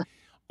exceeded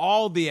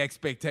all the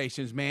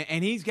expectations, man.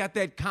 And he's got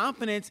that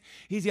confidence.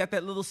 He's got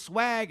that little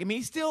swag. I mean,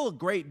 he's still a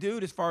great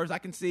dude as far as I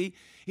can see.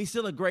 He's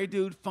still a great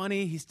dude,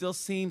 funny. He still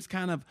seems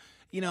kind of,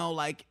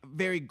 like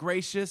very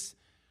gracious.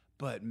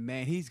 But,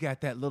 man, he's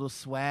got that little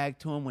swag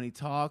to him when he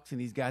talks,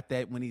 and he's got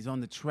that when he's on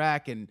the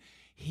track, and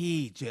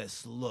he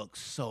just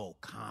looks so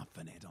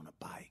confident on a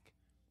bike.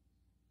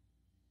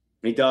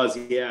 He does,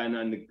 yeah.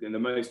 And the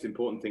most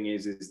important thing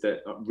is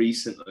that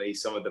recently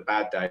some of the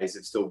bad days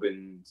have still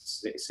been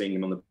seeing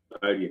him on the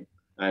podium.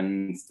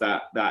 And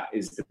that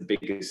is the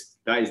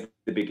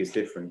biggest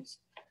difference.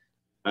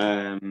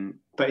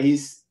 But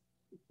he's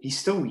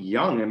still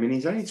young. I mean,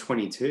 he's only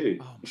 22.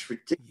 Oh, it's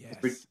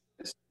ridiculous.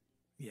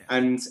 Yes.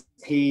 And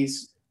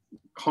he's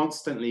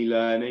constantly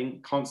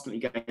learning, constantly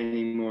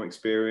gaining more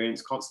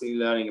experience, constantly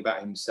learning about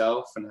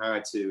himself and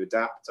how to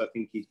adapt. I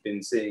think he's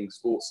been seeing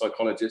sports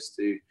psychologists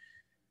to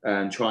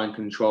try and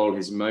control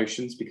his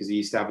emotions, because he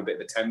used to have a bit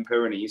of a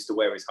temper and he used to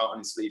wear his heart on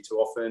his sleeve too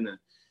often.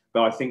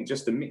 But I think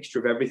just a mixture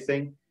of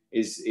everything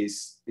is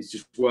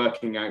just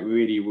working out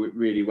really,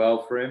 really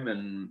well for him.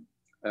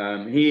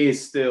 And he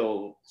is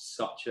still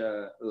such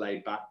a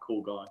laid back,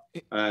 cool guy.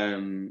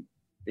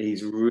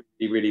 He's really,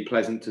 really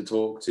pleasant to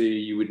talk to.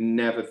 You would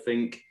never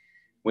think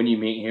when you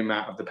meet him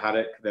out of the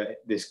paddock that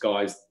this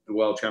guy's the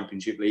world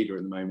championship leader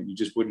at the moment. You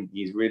just wouldn't.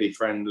 He's really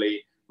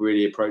friendly,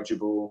 really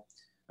approachable.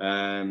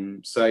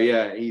 So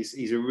yeah,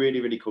 he's a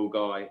really, really cool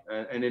guy.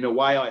 And in a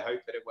way, I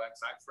hope that it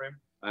works out for him.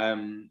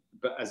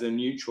 But as a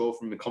neutral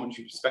from the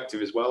commentary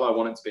perspective as well, I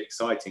want it to be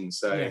exciting.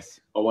 So yes.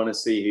 I want to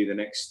see who the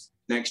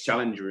next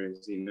challenger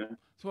is,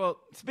 Well,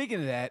 speaking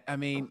of that, I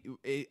mean,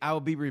 I will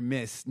be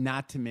remiss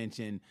not to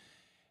mention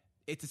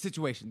it's a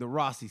situation, the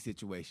Rossi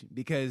situation,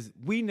 because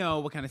we know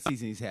what kind of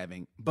season he's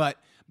having, but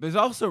there's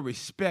also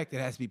respect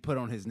that has to be put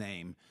on his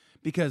name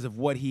because of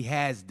what he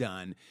has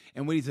done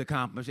and what he's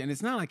accomplished. And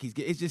it's not like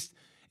it's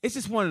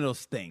just one of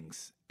those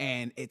things.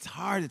 And it's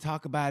hard to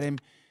talk about him,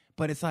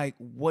 but it's like,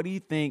 what do you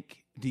think?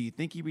 Do you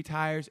think he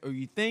retires, or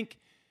you think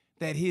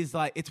that he's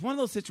like, it's one of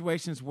those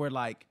situations where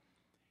like,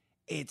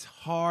 it's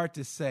hard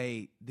to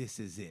say this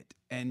is it.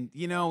 And,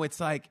 it's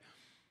like,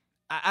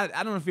 I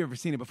don't know if you've ever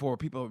seen it before.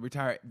 People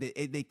retire,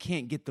 they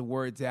can't get the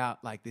words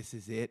out like this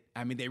is it.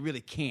 I mean, they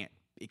really can't,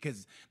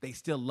 because they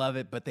still love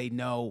it, but they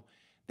know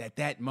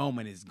that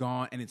moment is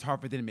gone, and it's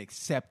hard for them to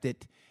accept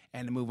it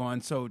and to move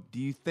on. So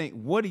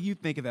what do you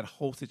think of that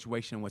whole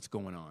situation and what's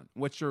going on?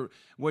 What's your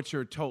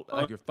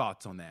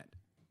thoughts on that?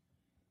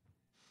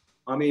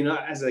 I mean,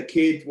 as a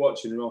kid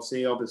watching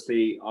Rossi,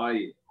 obviously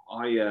I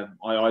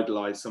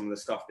idolized some of the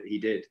stuff that he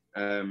did.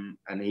 And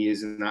he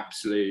is an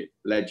absolute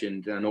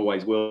legend and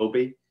always will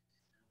be.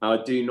 I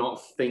do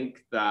not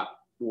think that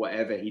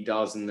whatever he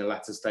does in the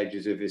latter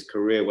stages of his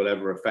career will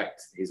ever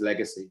affect his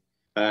legacy.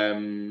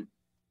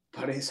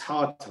 But it's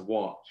hard to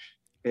watch.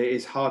 It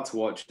is hard to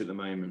watch at the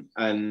moment.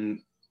 And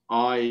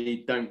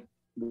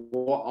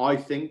what I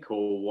think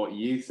or what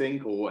you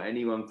think or what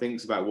anyone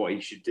thinks about what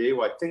he should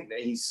do, I think that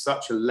he's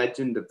such a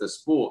legend of the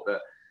sport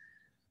that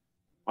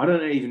I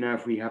don't even know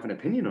if we have an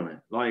opinion on it.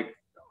 Like,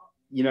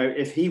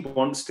 if he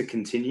wants to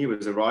continue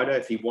as a rider,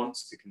 if he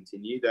wants to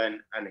continue,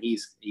 then, and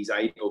he's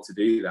able to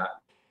do that,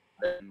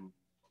 then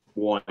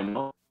why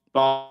not?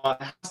 But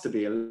there has to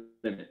be a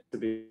limit.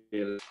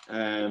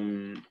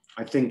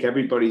 I think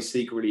everybody's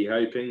secretly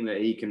hoping that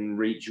he can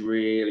reach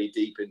really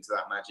deep into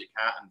that magic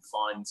hat and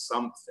find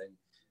something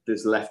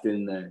that's left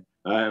in there.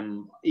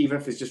 Even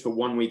if it's just for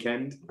one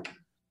weekend,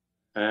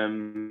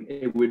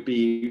 it would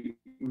be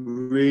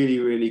really,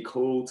 really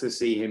cool to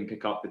see him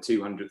pick up the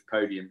 200th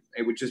podium.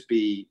 It would just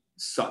be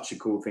such a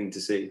cool thing to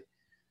see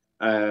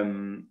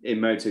in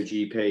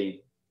MotoGP.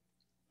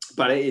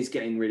 But it is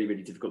getting really,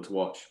 really difficult to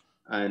watch.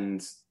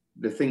 And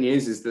the thing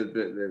is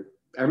that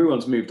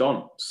everyone's moved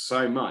on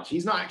so much.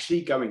 He's not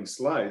actually going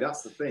slow.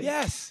 That's the thing.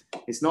 Yes.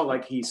 It's not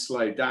like he's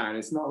slowed down.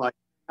 It's not like,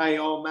 hey,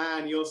 oh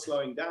man, you're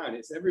slowing down.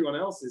 It's everyone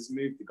else has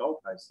moved the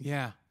goalpost.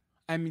 Yeah.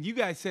 I mean, you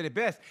guys said it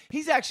best.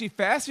 He's actually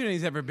faster than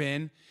he's ever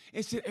been.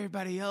 It's just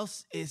everybody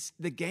else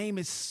the game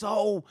is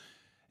so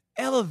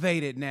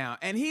elevated now.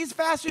 And he's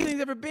faster than he's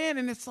ever been.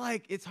 And it's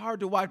like, it's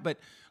hard to watch. But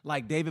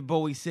like David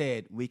Bowie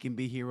said, we can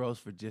be heroes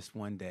for just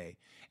one day.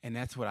 And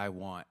that's what I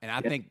want. And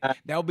I think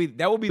that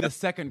will be the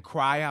second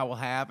cry I will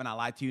have. And I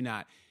lie to you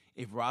not.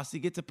 If Rossi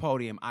gets a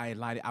podium, I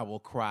will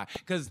cry.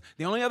 Because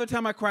the only other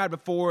time I cried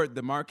before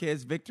the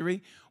Marquez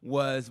victory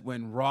was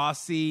when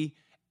Rossi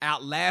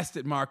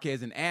outlasted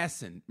Marquez in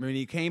Assen. When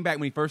he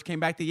first came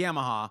back to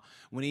Yamaha,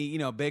 when he,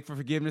 begged for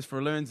forgiveness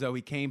for Lorenzo,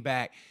 he came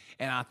back,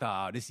 and I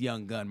thought, oh, this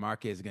young gun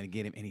Marquez is going to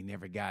get him, and he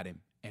never got him.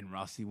 And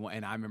Rossi won.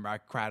 And I remember I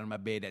cried on my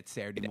bed that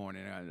Saturday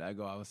morning. I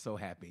was so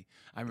happy.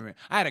 I remember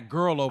I had a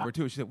girl over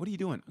too. She said, "What are you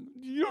doing?"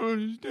 You don't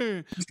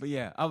understand. But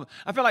yeah, I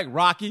felt like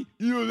Rocky.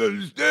 You don't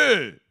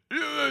understand. You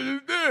don't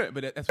understand.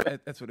 But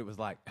that's what it was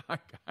like. I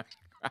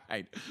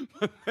cried.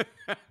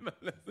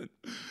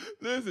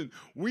 Listen,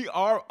 we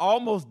are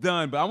almost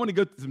done, but I want to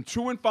go to some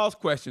true and false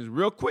questions,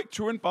 real quick.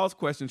 True and false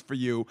questions for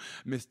you,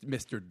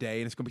 Mr. Day,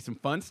 and it's gonna be some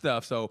fun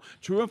stuff. So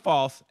true and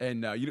false,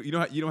 and you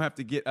don't have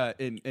to get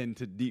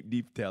into deep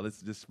detail.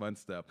 It's just fun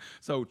stuff.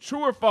 So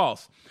true or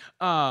false?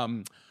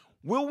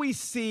 Will we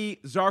see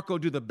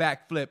Zarco do the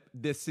backflip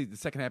this season, the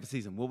second half of the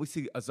season? Will we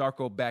see a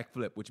Zarco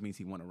backflip, which means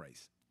he won a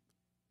race?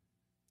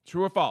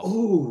 True or false?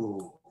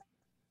 Ooh,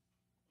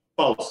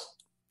 false.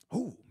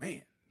 Oh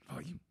man,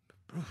 you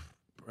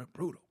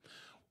brutal.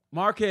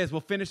 Marquez will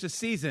finish the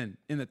season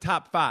in the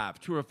top 5.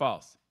 True or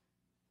false?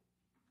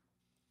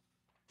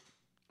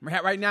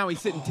 Right now he's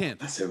sitting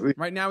 10th.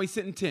 Right now he's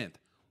sitting 10th.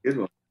 Good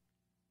one.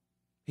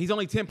 He's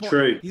only 10 points.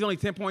 True. He's only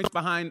 10 points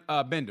behind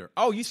Bender.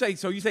 Oh, you say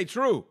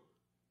true.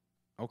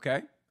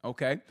 Okay.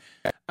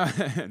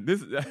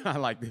 I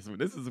like this one.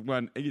 This is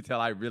one you can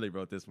tell I really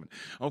wrote this one.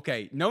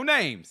 Okay, no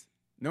names.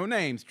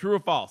 True or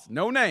false?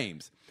 No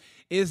names.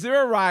 Is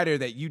there a rider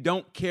that you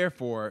don't care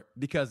for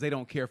because they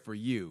don't care for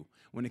you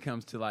when it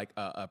comes to like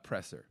a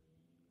presser?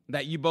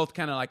 That you both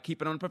kind of like keep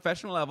it on a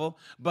professional level,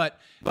 but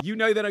you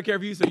know they don't care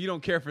for you, so you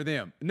don't care for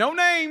them. No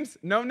names.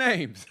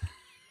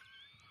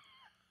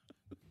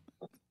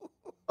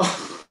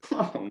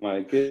 Oh my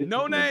goodness.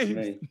 No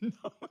names.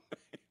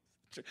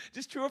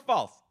 Just true or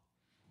false?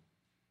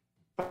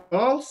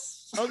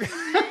 False. Okay.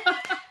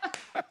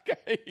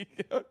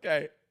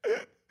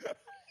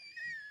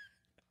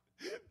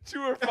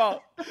 True or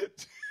false?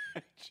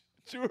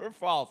 True or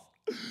false?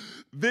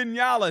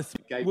 Vinales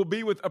will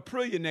be with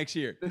Aprilia next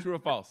year. True or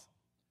false?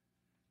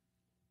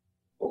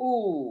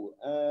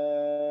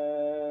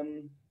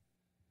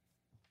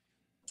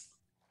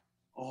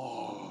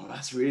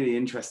 That's a really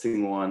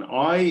interesting one.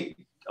 I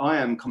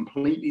am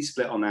completely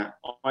split on that.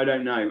 I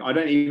don't know. I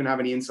don't even have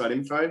any inside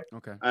info.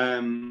 Okay.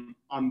 I'm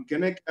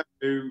gonna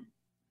go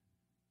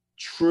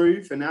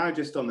true for now,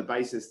 just on the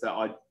basis that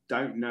I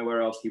don't know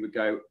where else he would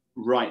go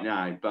right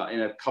now. But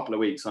in a couple of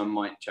weeks, I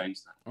might change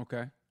that.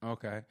 Okay.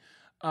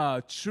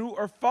 True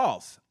or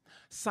false?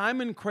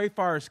 Simon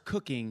Crayfire's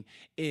cooking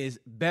is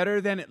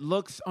better than it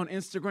looks on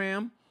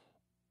Instagram,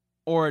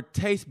 or it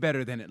tastes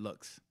better than it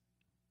looks?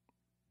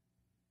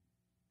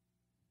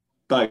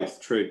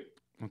 Both. True.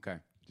 Okay.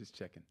 Just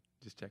checking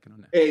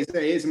on that. It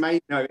is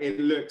amazing. No, it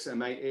looks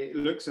amazing. It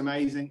looks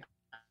amazing,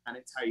 and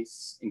it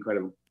tastes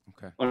incredible.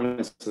 Okay.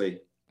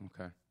 Honestly.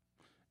 Okay.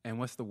 And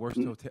what's the worst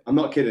hotel? I'm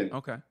not kidding.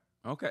 Okay.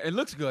 It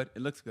looks good.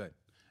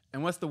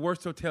 And what's the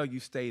worst hotel you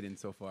stayed in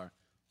so far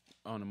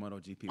on the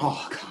MotoGP?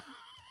 Oh God.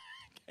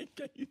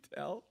 Can you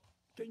tell?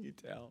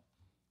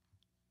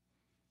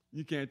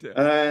 You can't tell.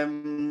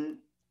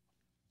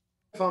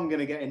 If I'm going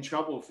to get in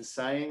trouble for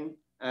saying,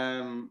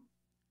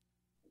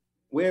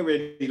 we're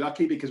really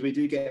lucky because we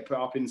do get put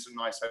up in some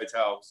nice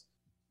hotels,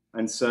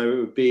 and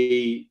so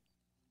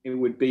it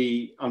would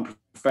be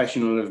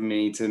unprofessional of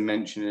me to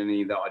mention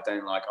any that I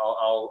don't like.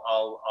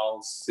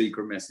 I'll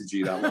secret message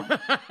you that one.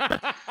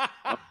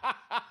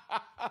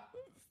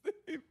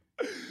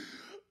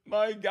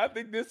 Mike, I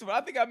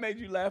think I made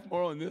you laugh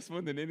more on this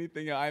one than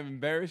anything. I've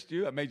embarrassed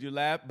you. I made you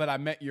laugh, but I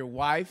met your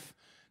wife.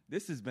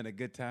 This has been a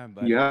good time,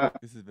 buddy. Yeah.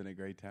 This has been a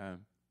great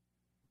time.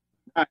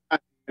 I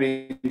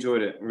really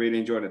enjoyed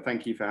it.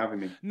 Thank you for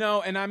having me.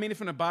 No, and I mean it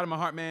from the bottom of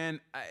my heart,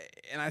 man.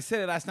 I said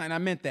it last night, and I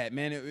meant that,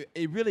 man.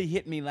 It really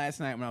hit me last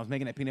night when I was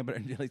making that peanut butter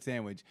and jelly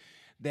sandwich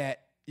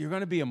that you're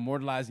going to be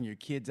immortalized in your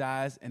kids'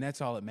 eyes, and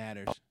that's all that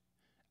matters.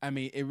 I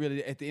mean, it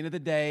really, at the end of the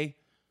day,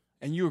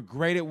 and you're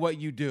great at what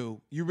you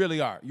do. You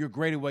really are. You're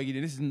great at what you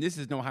do. This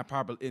is no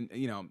hyperbole.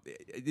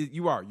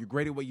 You are. You're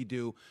great at what you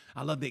do.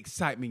 I love the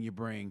excitement you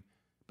bring.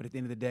 But at the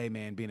end of the day,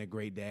 man, being a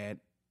great dad,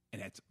 and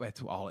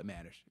that's all that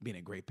matters. Being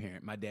a great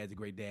parent. My dad's a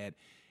great dad,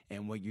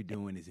 and what you're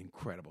doing is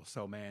incredible.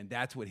 So, man,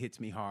 that's what hits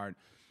me hard.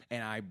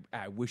 And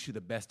I wish you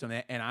the best on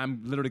that. And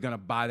I'm literally going to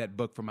buy that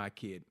book for my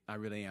kid. I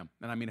really am.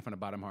 And I mean it from the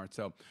bottom of my heart.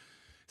 So,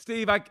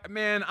 Steve, I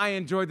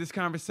enjoyed this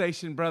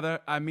conversation,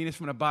 brother. I mean it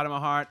from the bottom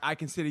of my heart. I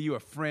consider you a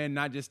friend,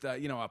 not just a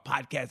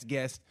podcast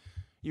guest.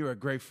 You're a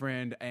great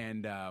friend,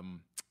 and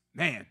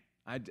man,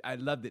 I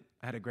loved it.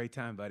 I had a great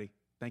time, buddy.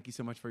 Thank you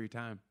so much for your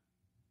time.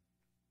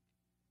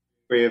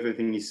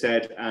 Everything you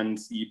said, and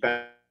you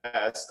better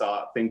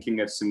start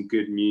thinking of some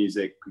good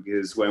music,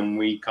 because when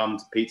we come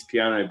to Pete's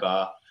Piano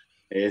Bar,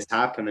 it's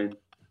happening.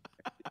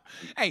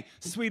 Hey,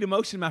 sweet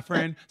emotion, my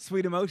friend.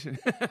 Sweet emotion.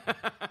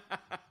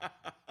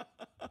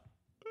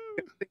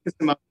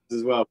 Some others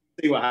as well.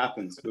 We'll see what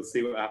happens.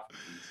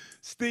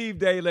 Steve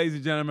Day, ladies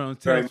and gentlemen, on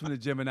Tales from the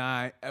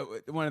Gemini,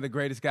 one of the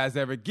greatest guys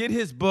ever. Get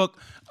his book.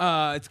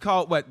 It's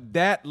called,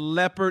 That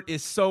Leopard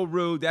is So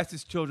Rude. That's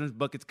his children's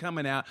book. It's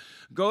coming out.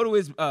 Go to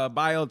his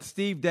bio,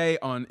 Steve Day,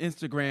 on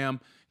Instagram.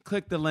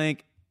 Click the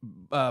link.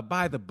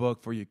 Buy the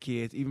book for your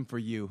kids, even for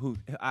you. Who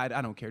I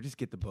don't care. Just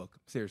get the book.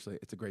 Seriously,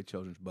 it's a great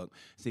children's book.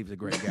 Steve's a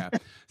great guy.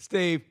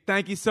 Steve,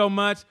 thank you so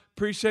much.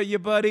 Appreciate you,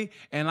 buddy.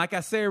 And like I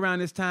say around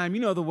this time,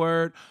 you know the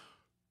word.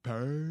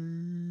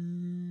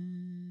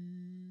 Peace.